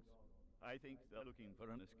bulldogs? I think they're looking for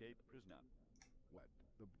an escaped prisoner. What?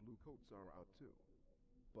 The blue coats are out too.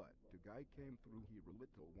 But the guy came through here a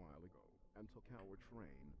little while ago and took our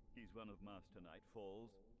train. He's one of Master Night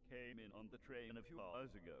Falls. Came in on the train a few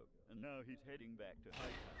hours ago, and now he's heading back to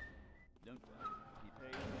Hightown. Don't worry, he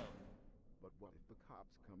paid well. But what if the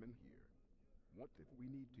cops come in here? What if we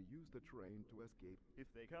need to use the train to escape? If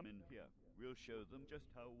they come in here, we'll show them just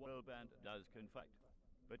how well Banditos can fight.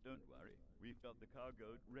 But don't worry, we've got the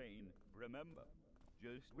cargo train, remember?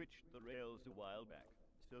 Just switched the rails a while back,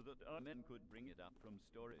 so that our men could bring it up from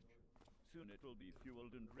storage. Soon it will be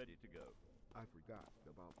fueled and ready to go. I forgot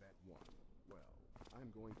about that one. Well,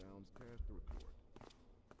 I'm going downstairs to report.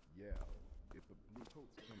 Yeah, if the blue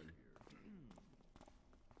coats come in here.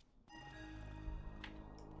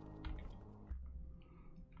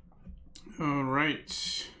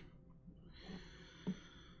 Alright.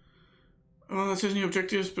 Oh, that says new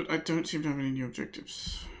objectives, but I don't seem to have any new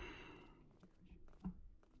objectives.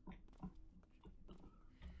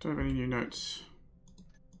 Don't have any new notes.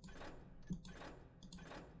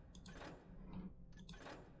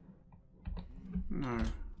 No.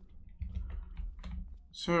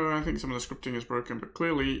 So I think some of the scripting is broken, but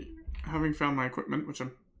clearly, having found my equipment, which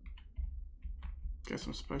I'm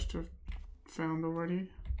supposed to have found already.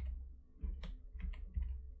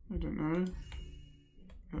 I don't know.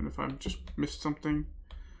 I don't know if I've just missed something,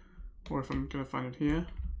 or if I'm gonna find it here.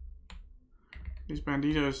 These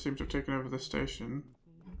banditos seem to have taken over the station.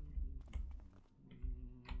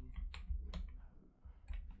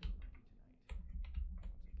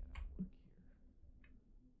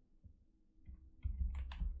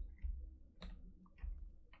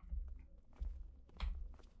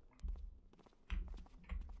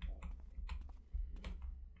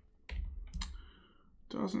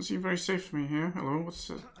 Doesn't seem very safe for me here. Hello, what's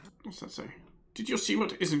that say? Did you see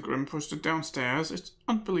what Isengrim posted downstairs? It's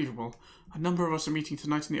unbelievable. A number of us are meeting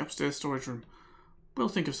tonight in the upstairs storage room. We'll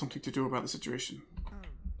think of something to do about the situation.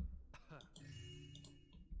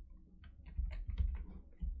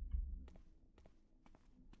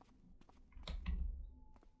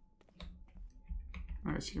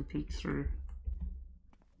 Nice, you can peek through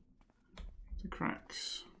the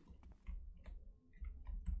cracks.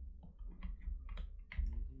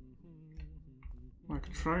 I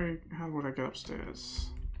could try. How would I get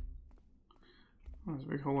upstairs? Oh, there's a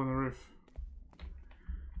big hole in the roof.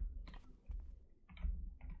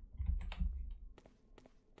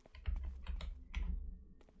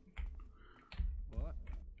 What?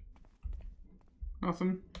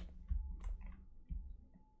 Nothing.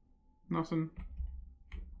 Nothing.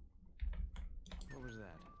 What was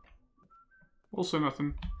that? Also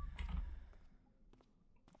nothing.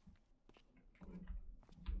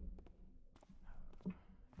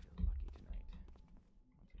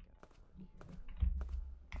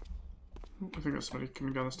 I think that's somebody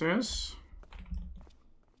coming down the stairs.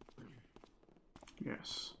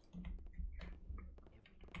 Yes.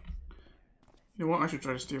 You know what? I should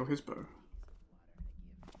try to steal his bow.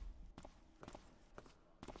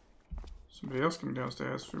 Somebody else coming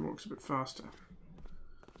downstairs who walks a bit faster.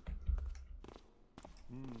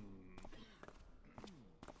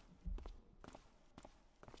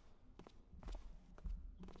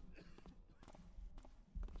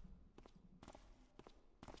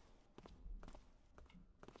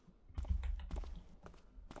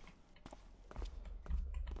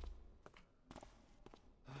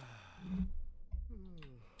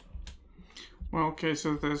 Well, okay,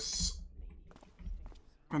 so there's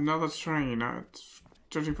another train.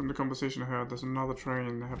 Judging from the conversation I heard, there's another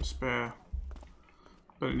train. They have a spare,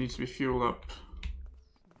 but it needs to be fueled up.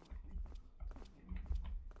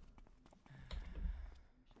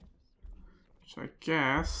 So I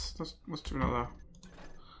guess let's do another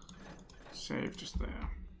save just there.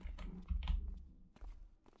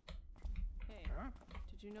 Hey,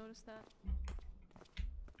 did you notice that?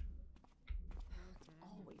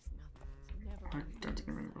 Always nothing. Never. I don't think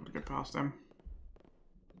I'm going to be able to get past them.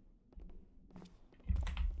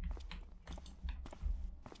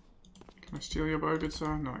 Can I steal your bow, good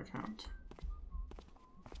sir? No, I can't.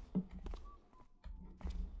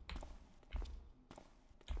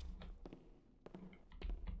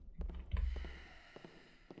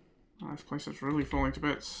 Oh, this place is really falling to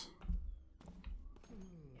bits.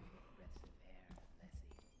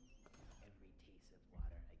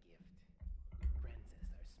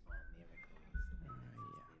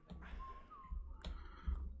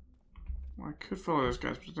 Well, I could follow those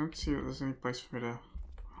guys, but I don't see that there's any place for me to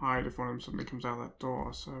hide if one of them suddenly comes out that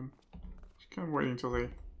door, so I'm just kind of waiting until they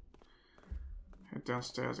head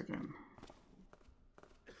downstairs again.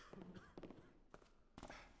 My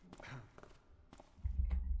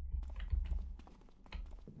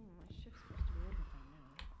shift's supposed to be over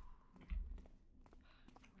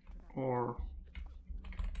by now. Or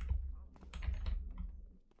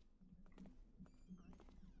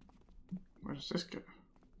where does this go?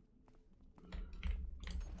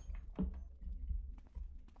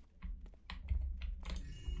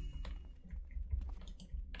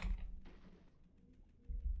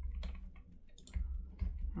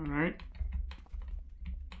 Alright.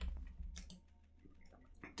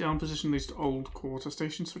 Down position leads to old quarter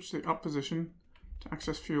station. Switch to the up position to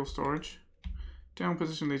access fuel storage. Down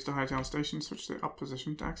position leads to Hightown station. Switch to the up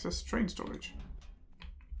position to access train storage.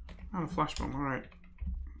 And a flash bomb, alright.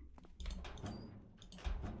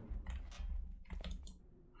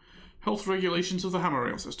 Health regulations of the hammer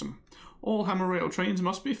rail system. All hammer rail trains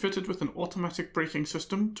must be fitted with an automatic braking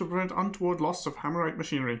system to prevent untoward loss of hammerite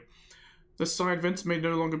machinery. The side vents may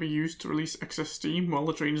no longer be used to release excess steam while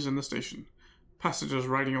the train is in the station. Passengers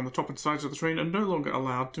riding on the top and sides of the train are no longer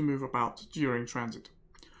allowed to move about during transit.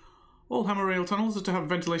 All hammer rail tunnels are to have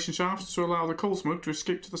ventilation shafts to allow the coal smoke to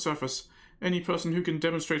escape to the surface. Any person who can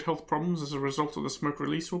demonstrate health problems as a result of the smoke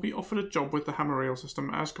release will be offered a job with the hammer rail system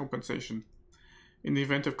as compensation. In the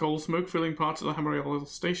event of coal smoke filling parts of the hammer rail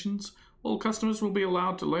stations, all customers will be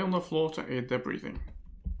allowed to lay on the floor to aid their breathing.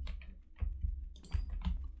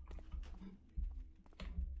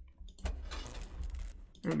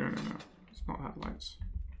 Oh, no. It's not headlights.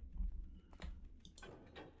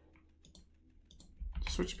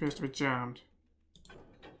 switch appears to be jammed.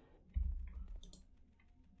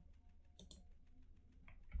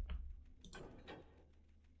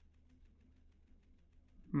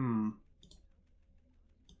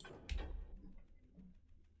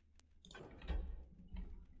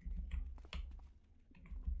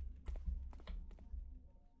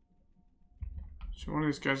 So one of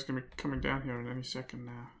these guys is going to be coming down here in any second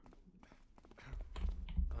now.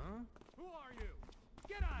 Huh? Who are you?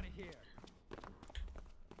 Get out of here!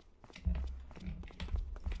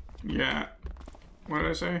 Yeah. What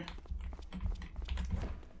did I say?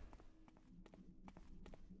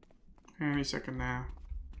 Any second now.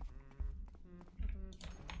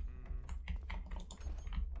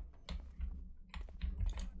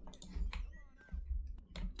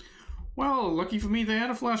 Well, lucky for me they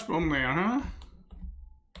had a flash bomb there, huh?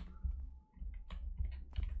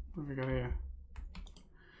 What have we got here?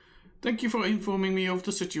 Thank you for informing me of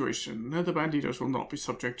the situation. The Bandidos will not be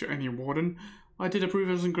subject to any warden. I did approve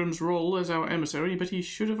Isengrim's role as our emissary, but he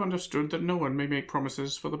should have understood that no one may make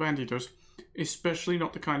promises for the Bandidos, especially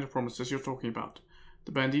not the kind of promises you're talking about.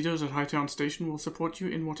 The Bandidos at Hightown Station will support you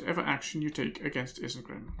in whatever action you take against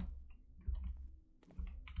Isengrim.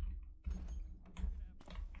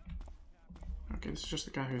 Okay, this is just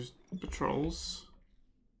the guy who patrols.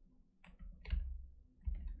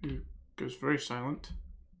 Who goes very silent.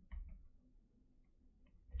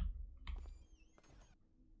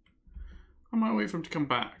 I might wait for him to come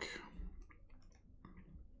back.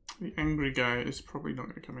 The angry guy is probably not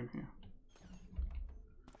going to come in here.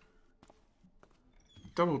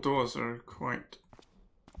 Double doors are quite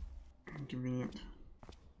inconvenient.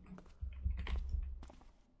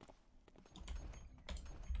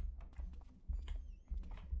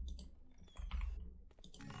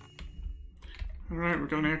 Alright, we've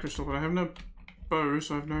got an air crystal, but I have no bow,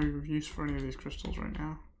 so I have no use for any of these crystals right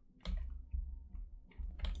now.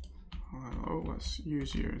 Oh, let's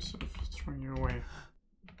use you instead of throwing you away.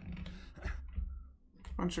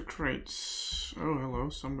 Bunch of crates. Oh, hello,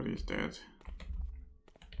 somebody's dead.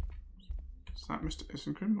 Is that Mr.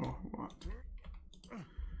 Isengrim or what?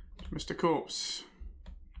 Mr. Corpse.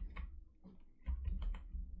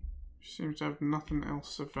 Seems to have nothing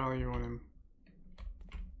else of value on him.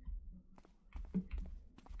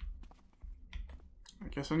 I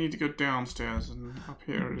guess I need to go downstairs, and up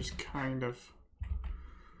here is kind of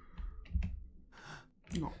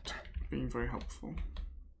not being very helpful.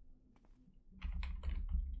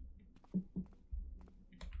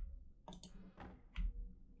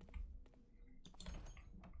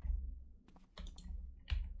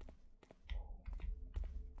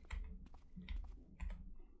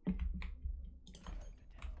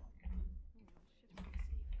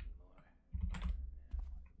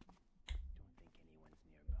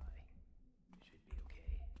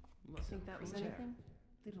 Think that was anything?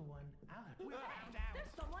 Little one, out. There's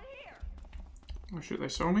someone here! Oh shit, they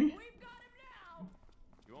saw me? We've got him now!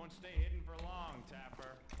 You won't stay hidden for long,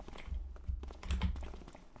 Tapper.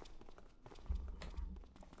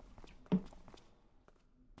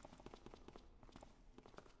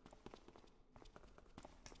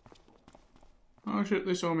 Oh shit,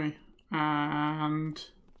 they saw me. And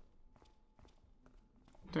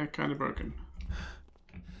they're kind of broken.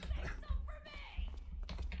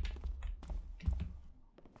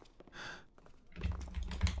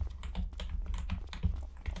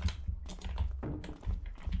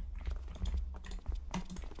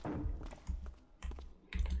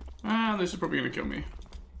 This is probably going to kill me.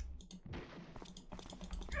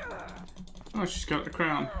 Oh, she's got the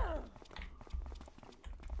crown.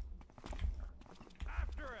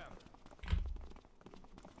 After him!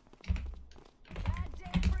 Bad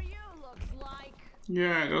day for you, looks like.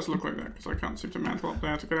 Yeah, it does look like that, because I can't seem to mantle up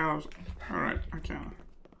there to get out. Alright, I can.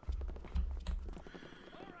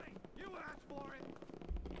 Alright, you asked for it!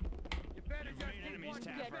 You better just enemies,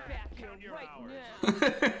 get Tapper. back here Count your right hours. now!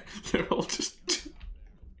 They're all just...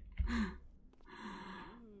 I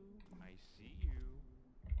see you.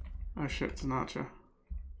 Oh shit, it's an archer.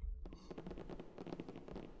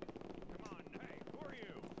 Come on, hey, who are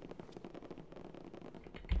you?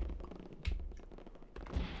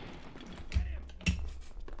 Get him!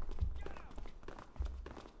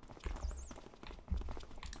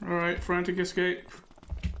 Alright, frantic escape.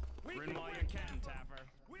 Grin while you can, Tapper.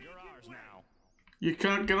 You're ours now. You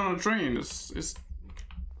can't get on a train, is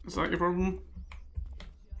that your problem?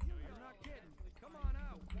 You're not kidding. Come on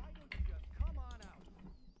out. Why don't you just come on out?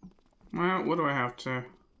 Well, what do I have to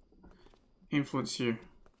influence you?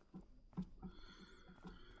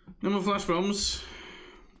 No more flash bombs.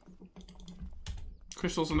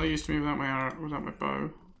 Crystals are no use to me without my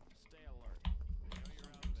bow. Stay alert. I know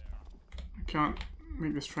you're out there. I can't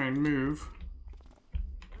make this train move.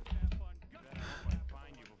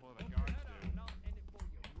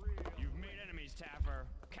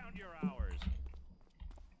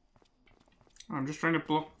 I'm just trying to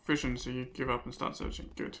block vision so you give up and start searching.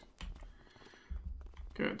 Good.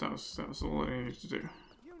 Good, that was all I needed to do.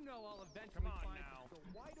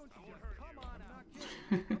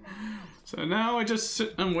 So now I just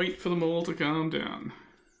sit and wait for them all to calm down.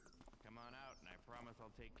 Come on out, and I promise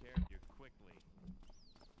I'll take care of you quickly.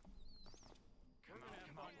 Come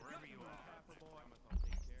on, wherever you are. I promise I'll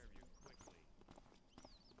take care of you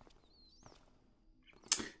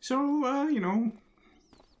quickly. So, you know,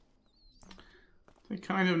 they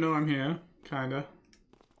kind of know I'm here, kinda.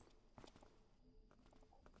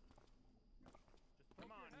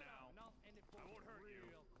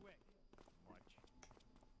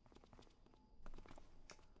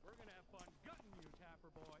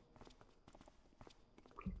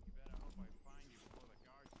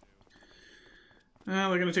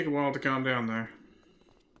 They're gonna take a while to calm down there.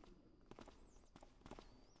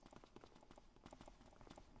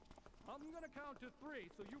 I'm gonna count to 3,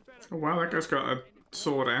 so you better. Oh wow, that guy's got a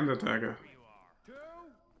sword and a dagger. 2.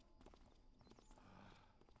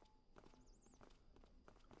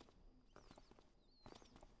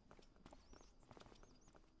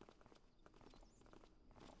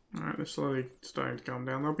 Alright, they're slowly starting to calm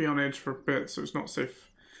down. They'll be on edge for a bit, so it's not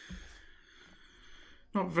safe.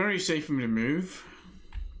 Not very safe for me to move.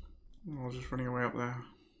 I was just running away up there.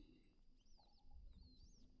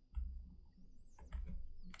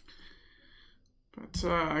 But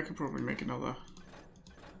I could probably make another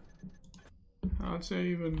hard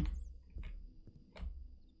save and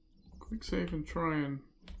quick save and try and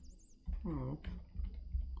well.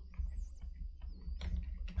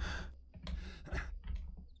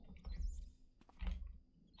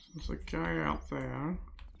 There's a guy out there.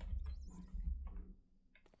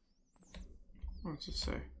 What's it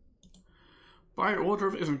say? By order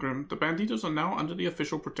of Isengrim, the Banditos are now under the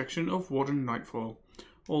official protection of Warden Nightfall.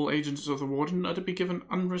 All agents of the Warden are to be given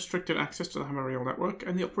unrestricted access to the Hammer Rail network,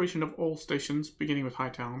 and the operation of all stations, beginning with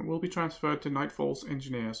Hightown, will be transferred to Nightfall's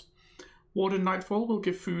engineers. Warden Nightfall will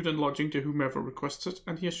give food and lodging to whomever requests it,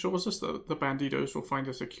 and he assures us that the Banditos will find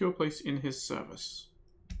a secure place in his service.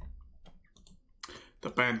 The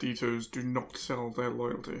Banditos do not sell their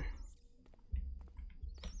loyalty.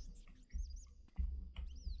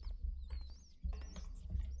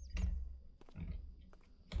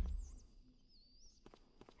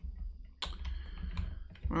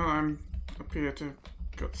 Well, I'm appear to have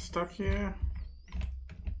got stuck here.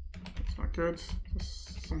 That's not good.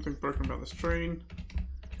 There's something broken about this train.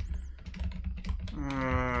 Right.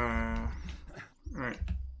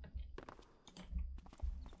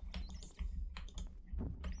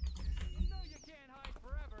 You know you can't hide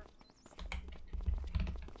forever.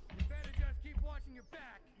 You better just keep watching your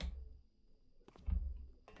back.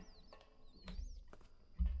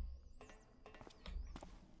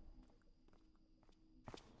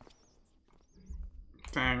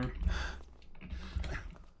 Dang. Get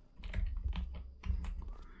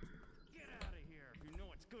out of here if you know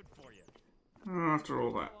it's good for you. After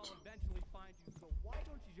all that. I'll eventually find you, so why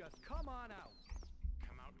don't you just come on out?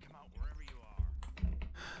 Come out, wherever you are.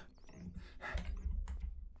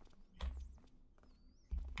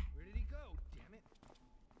 Where did he go? Damn it!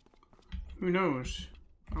 Who knows?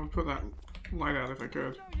 I would put that light out if I could. You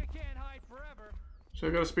know you can't hide forever. So I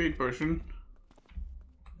got a speed potion.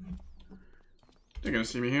 They're gonna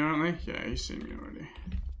see me here, aren't they? Yeah, he's seen me already.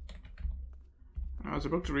 There's a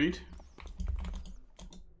book to read.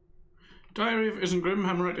 Diary of Isengrim,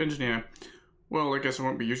 Hammerite Engineer. Well, I guess I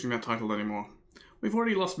won't be using that title anymore. We've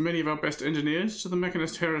already lost many of our best engineers to the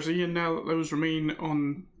Mechanist heresy, and now that those remain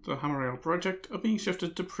on the Hammerrail project are being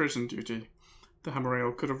shifted to prison duty. The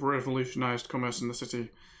Hammerrail could have revolutionized commerce in the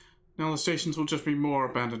city. Now the stations will just be more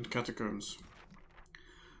abandoned catacombs.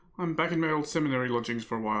 I'm back in my old seminary lodgings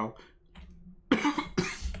for a while.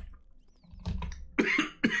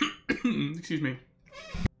 Excuse me.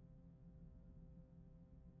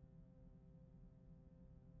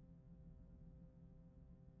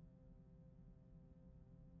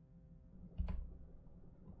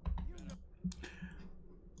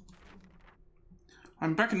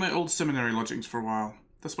 I'm back in my old seminary lodgings for a while.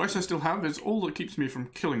 The spice I still have is all that keeps me from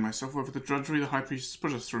killing myself over the drudgery the High Priest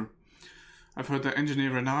put us through. I've heard that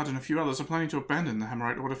Engineer Renard and a few others are planning to abandon the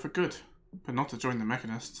Hammerite Order for good, but not to join the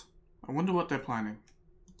Mechanists. I wonder what they're planning.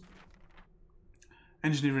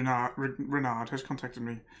 Engineer Renard has contacted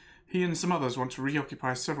me. He and some others want to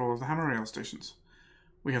reoccupy several of the Hammerrail stations.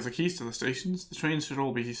 We have the keys to the stations, the trains should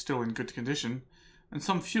all be still in good condition, and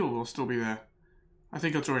some fuel will still be there. I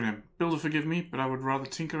think I'll join him. Bill will forgive me, but I would rather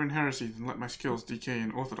tinker in heresy than let my skills decay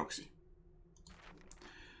in orthodoxy.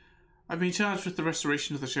 I've been charged with the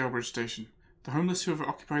restoration of the Shalebridge station. The homeless who have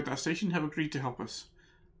occupied that station have agreed to help us.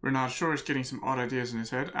 Renard sure is getting some odd ideas in his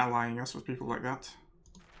head, allying us with people like that.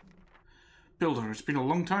 Builder, it's been a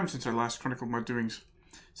long time since I last chronicled my doings.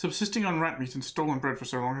 Subsisting on rat meat and stolen bread for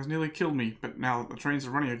so long has nearly killed me, but now that the trains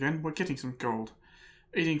are running again, we're getting some gold.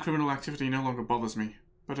 Aiding criminal activity no longer bothers me,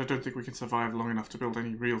 but I don't think we can survive long enough to build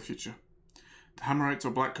any real future. The Hammerites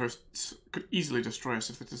or Black Coasts could easily destroy us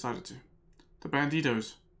if they decided to. The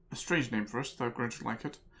Bandidos, a strange name for us, though I've grown to like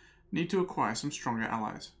it, need to acquire some stronger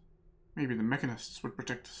allies. Maybe the Mechanists would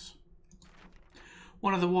protect us.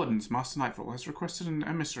 One of the Wardens, Master Nightfall, has requested an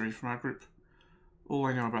emissary from our group. All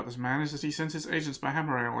I know about this man is that he sends his agents by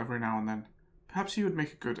Hammerrail every now and then. Perhaps he would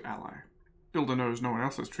make a good ally. Builder knows no one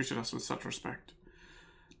else has treated us with such respect.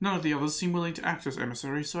 None of the others seem willing to act as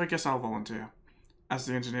emissaries, so I guess I'll volunteer. As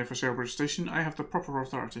the engineer for Shalebridge Station, I have the proper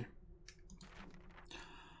authority.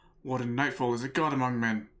 Warden Nightfall is a god among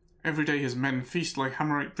men. Every day his men feast like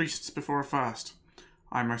Hammerite priests before a fast.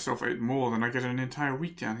 I myself ate more than I get in an entire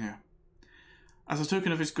week down here. As a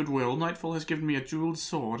token of his goodwill, Nightfall has given me a jeweled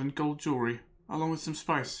sword and gold jewelry, along with some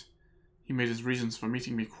spice. He made his reasons for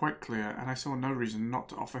meeting me quite clear, and I saw no reason not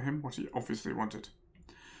to offer him what he obviously wanted.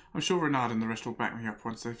 I'm sure Renard and the rest will back me up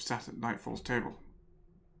once they've sat at Nightfall's table.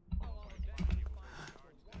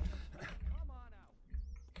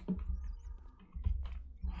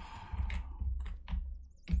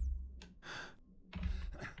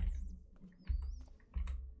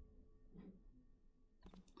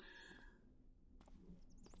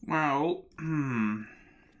 Well, Come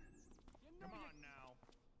on now.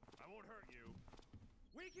 I won't hurt you.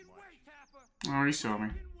 We can wait, Tapper. Oh, he saw me.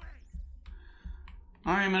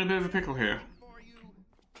 I am in a bit of a pickle here.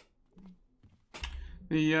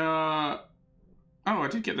 Oh, I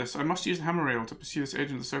did get this. I must use the hammer rail to pursue this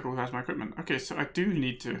agent of the circle who has my equipment. Okay, so I do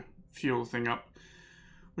need to fuel the thing up,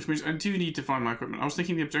 which means I do need to find my equipment. I was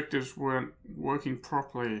thinking the objectives weren't working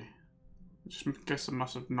properly. I just guess I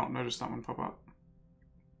must have not noticed that one pop up.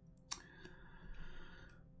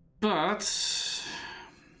 But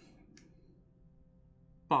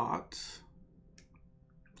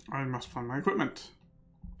I must find my equipment.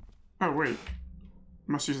 Oh wait,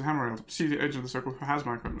 I must use the hammer rail to see the edge of the circle who has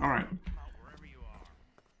my equipment. All right.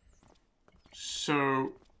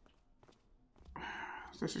 So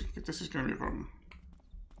this is going to be a problem.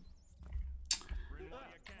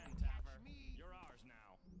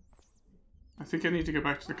 I think I need to go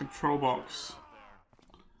back to the control box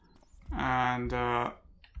and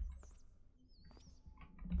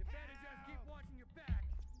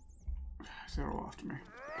they're all after me.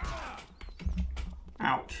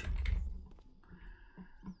 Ouch.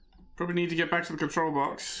 Probably need to get back to the control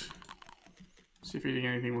box. See if eating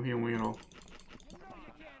anything will heal me at all.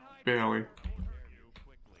 Barely.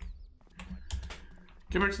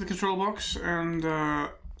 Get back to the control box and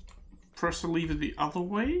press the lever the other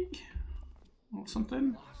way or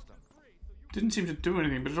something. Didn't seem to do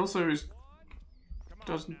anything, but it also is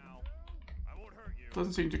doesn't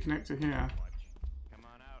seem to connect to here. Come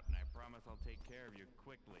on out, and I promise I'll take care of you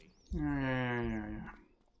quickly. Yeah.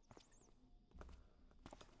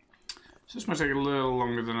 So this might take a little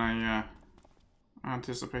longer than I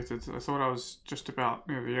anticipated. I thought I was just about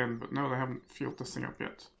near the end, but no, they haven't fueled this thing up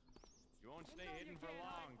yet. You won't stay hidden for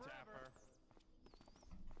long, Tapper.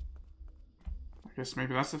 I guess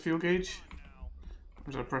maybe that's the fuel gauge?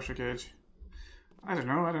 Or is that a pressure gauge? I don't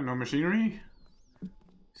know machinery.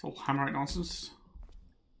 It's all hammerite nonsense.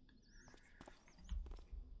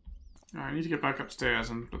 I need to get back upstairs,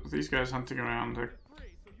 and but with these guys hunting around,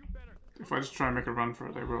 if I just try and make a run for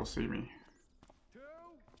it, they will see me.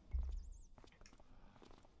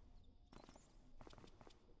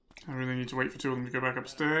 I really need to wait for two of them to go back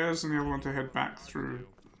upstairs, and the other one to head back through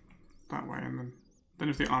that way, and then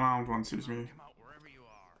if the unarmed one sees me,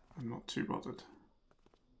 I'm not too bothered.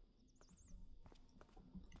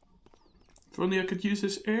 If only I could use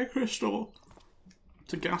this air crystal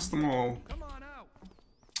to gas them all.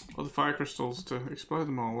 Or the fire crystals to explode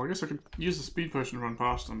them all. Well, I guess I could use the speed potion to run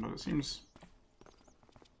past them, but it seems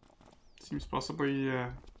possibly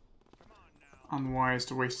unwise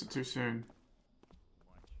to waste it too soon.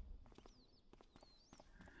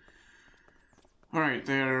 Alright,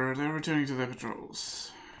 they're returning to their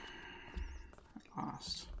patrols. At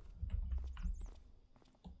last.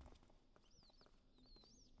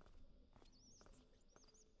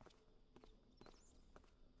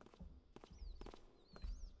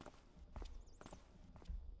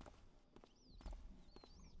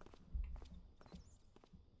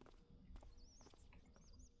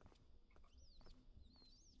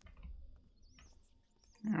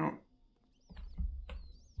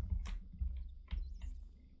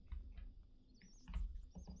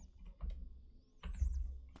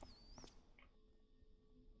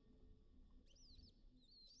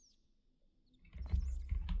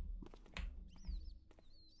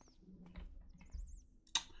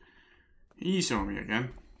 He saw me again.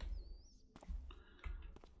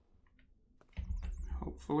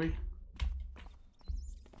 Hopefully.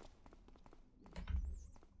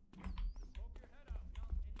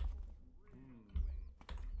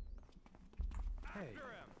 Hey.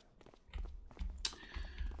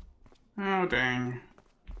 Oh, dang.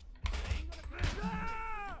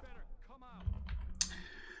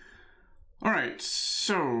 Alright,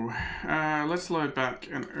 so let's load back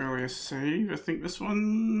an earlier save. I think this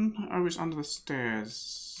one, I was under the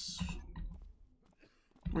stairs.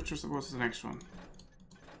 Which was the next one?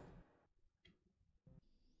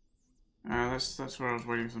 That's where I was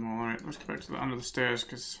waiting for them all. Alright, let's go back to the under the stairs,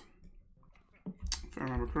 because if I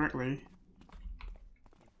remember correctly.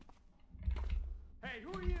 Hey,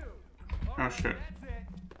 who are you? Oh shit.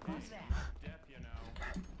 Who's that? Death, you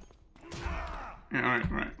know. Yeah,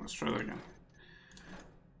 alright, let's try that again.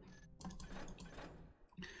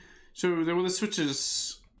 So there were the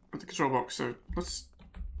switches at the control box, so let's...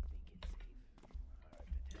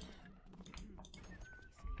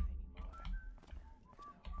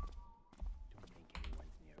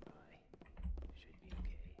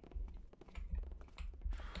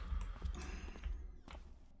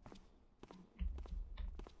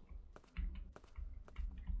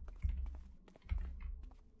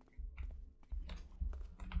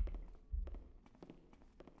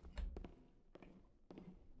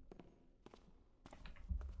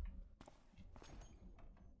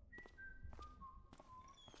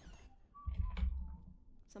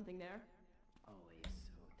 Something there? Always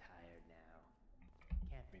so tired now.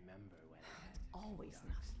 Can't remember when I had to Always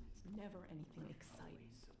nothing. Never anything exciting.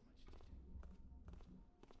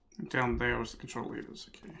 Down there was the control levers,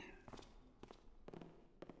 okay.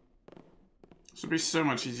 This would be so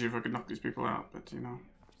much easier if I could knock these people out, but you know.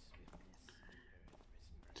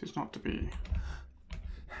 It is not to be.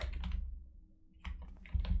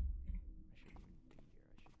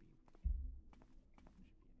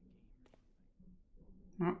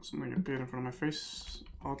 Oh, something appeared in front of my face,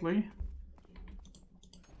 oddly.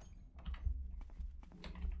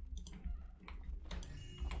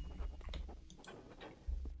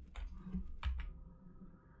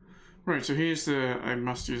 Right, so here's the... I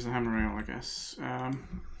must use the hammer rail, I guess.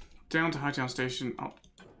 Down to Hightown Station, up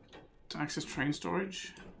to access train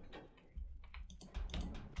storage.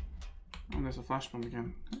 Oh, there's a flash bomb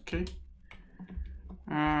again. Okay.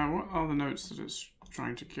 What are the notes that it's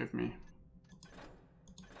trying to give me?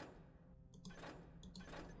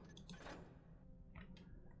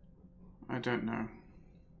 I don't know.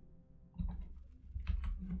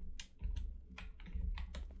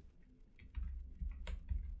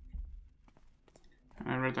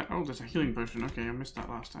 I read that. Oh, there's a healing potion. Okay, I missed that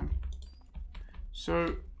last time.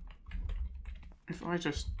 So, if I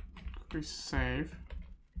just quickly save.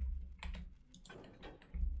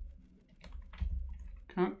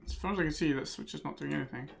 Can't, as far as I can see, that switch is not doing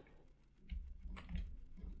anything.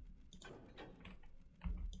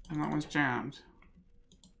 And that one's jammed.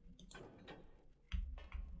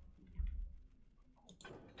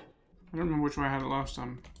 I don't remember which way I had it last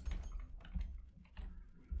time.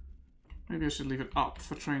 Maybe I should leave it up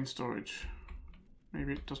for train storage.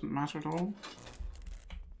 Maybe it doesn't matter at all.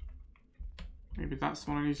 Maybe that's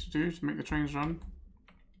what I need to do to make the trains run.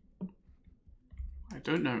 I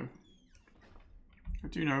don't know. I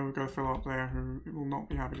do know we've got a fellow up there who will not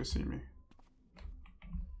be happy to see me.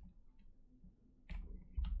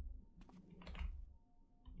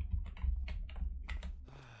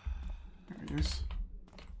 There he is.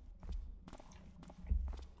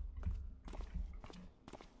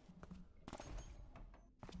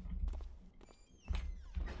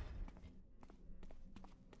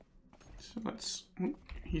 So let's... Oh,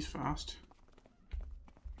 he's fast.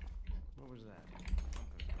 What was that?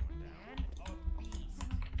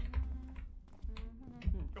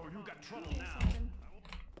 Oh, you got trouble now.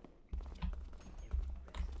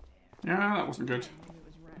 Yeah, that wasn't good. Maybe it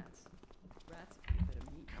was rats. Rats eat a bit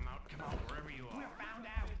of meat. Come out, wherever you are. Found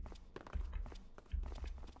out.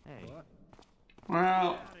 Hey. What?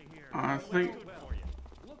 Well, I think...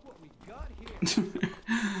 Look what we got here.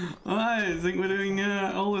 I think we're doing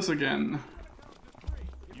all this again.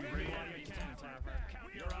 You bring all you can, Taffer.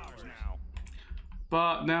 You're ours now.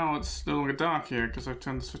 But now it's no longer dark here because I've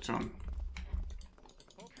turned the switch on.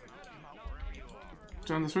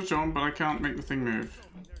 Turn the switch on, but I can't make the thing move.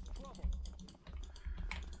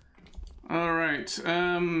 Alright,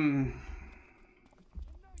 I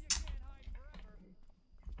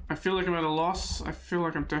feel like I'm at a loss. I feel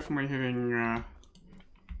like I'm definitely hitting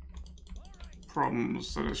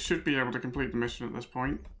problems that I should be able to complete the mission at this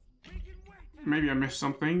point. Maybe I missed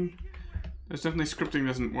something. There's definitely scripting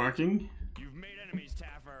that isn't working. You've made enemies,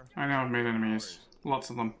 Taffer. I know I've made enemies. Lots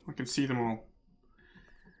of them. I can see them all.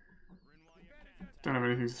 Don't have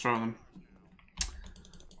anything to throw at them.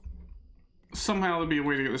 Somehow there'll be a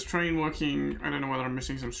way to get this train working. I don't know whether I'm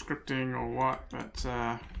missing some scripting or what, but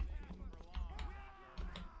there's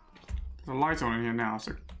a light on in here now,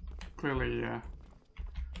 so clearly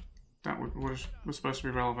that was supposed to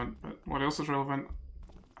be relevant, but what else is relevant?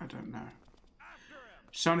 I don't know.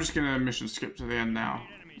 So I'm just gonna mission skip to the end now.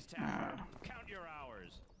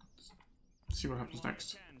 See what happens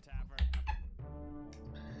next.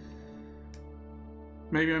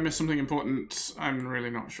 Maybe I missed something important. I'm really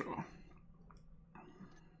not sure.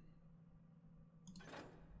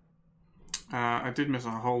 I did miss a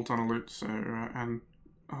whole ton of loot, so and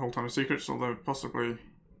a whole ton of secrets, although possibly,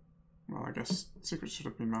 well, I guess secrets should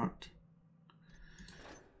have been marked.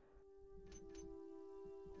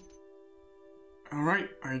 Alright,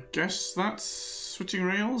 I guess that's switching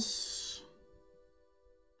rails.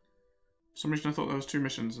 For some reason I thought there was 2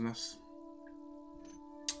 missions in this.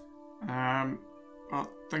 Well,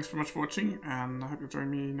 thanks very much for watching, and I hope you'll join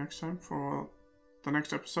me next time for the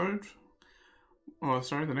next episode. Oh,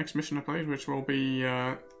 sorry, the next mission I played, which will be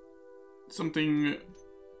something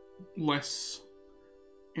less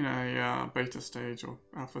in a beta stage or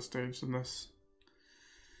alpha stage than this.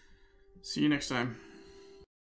 See you next time.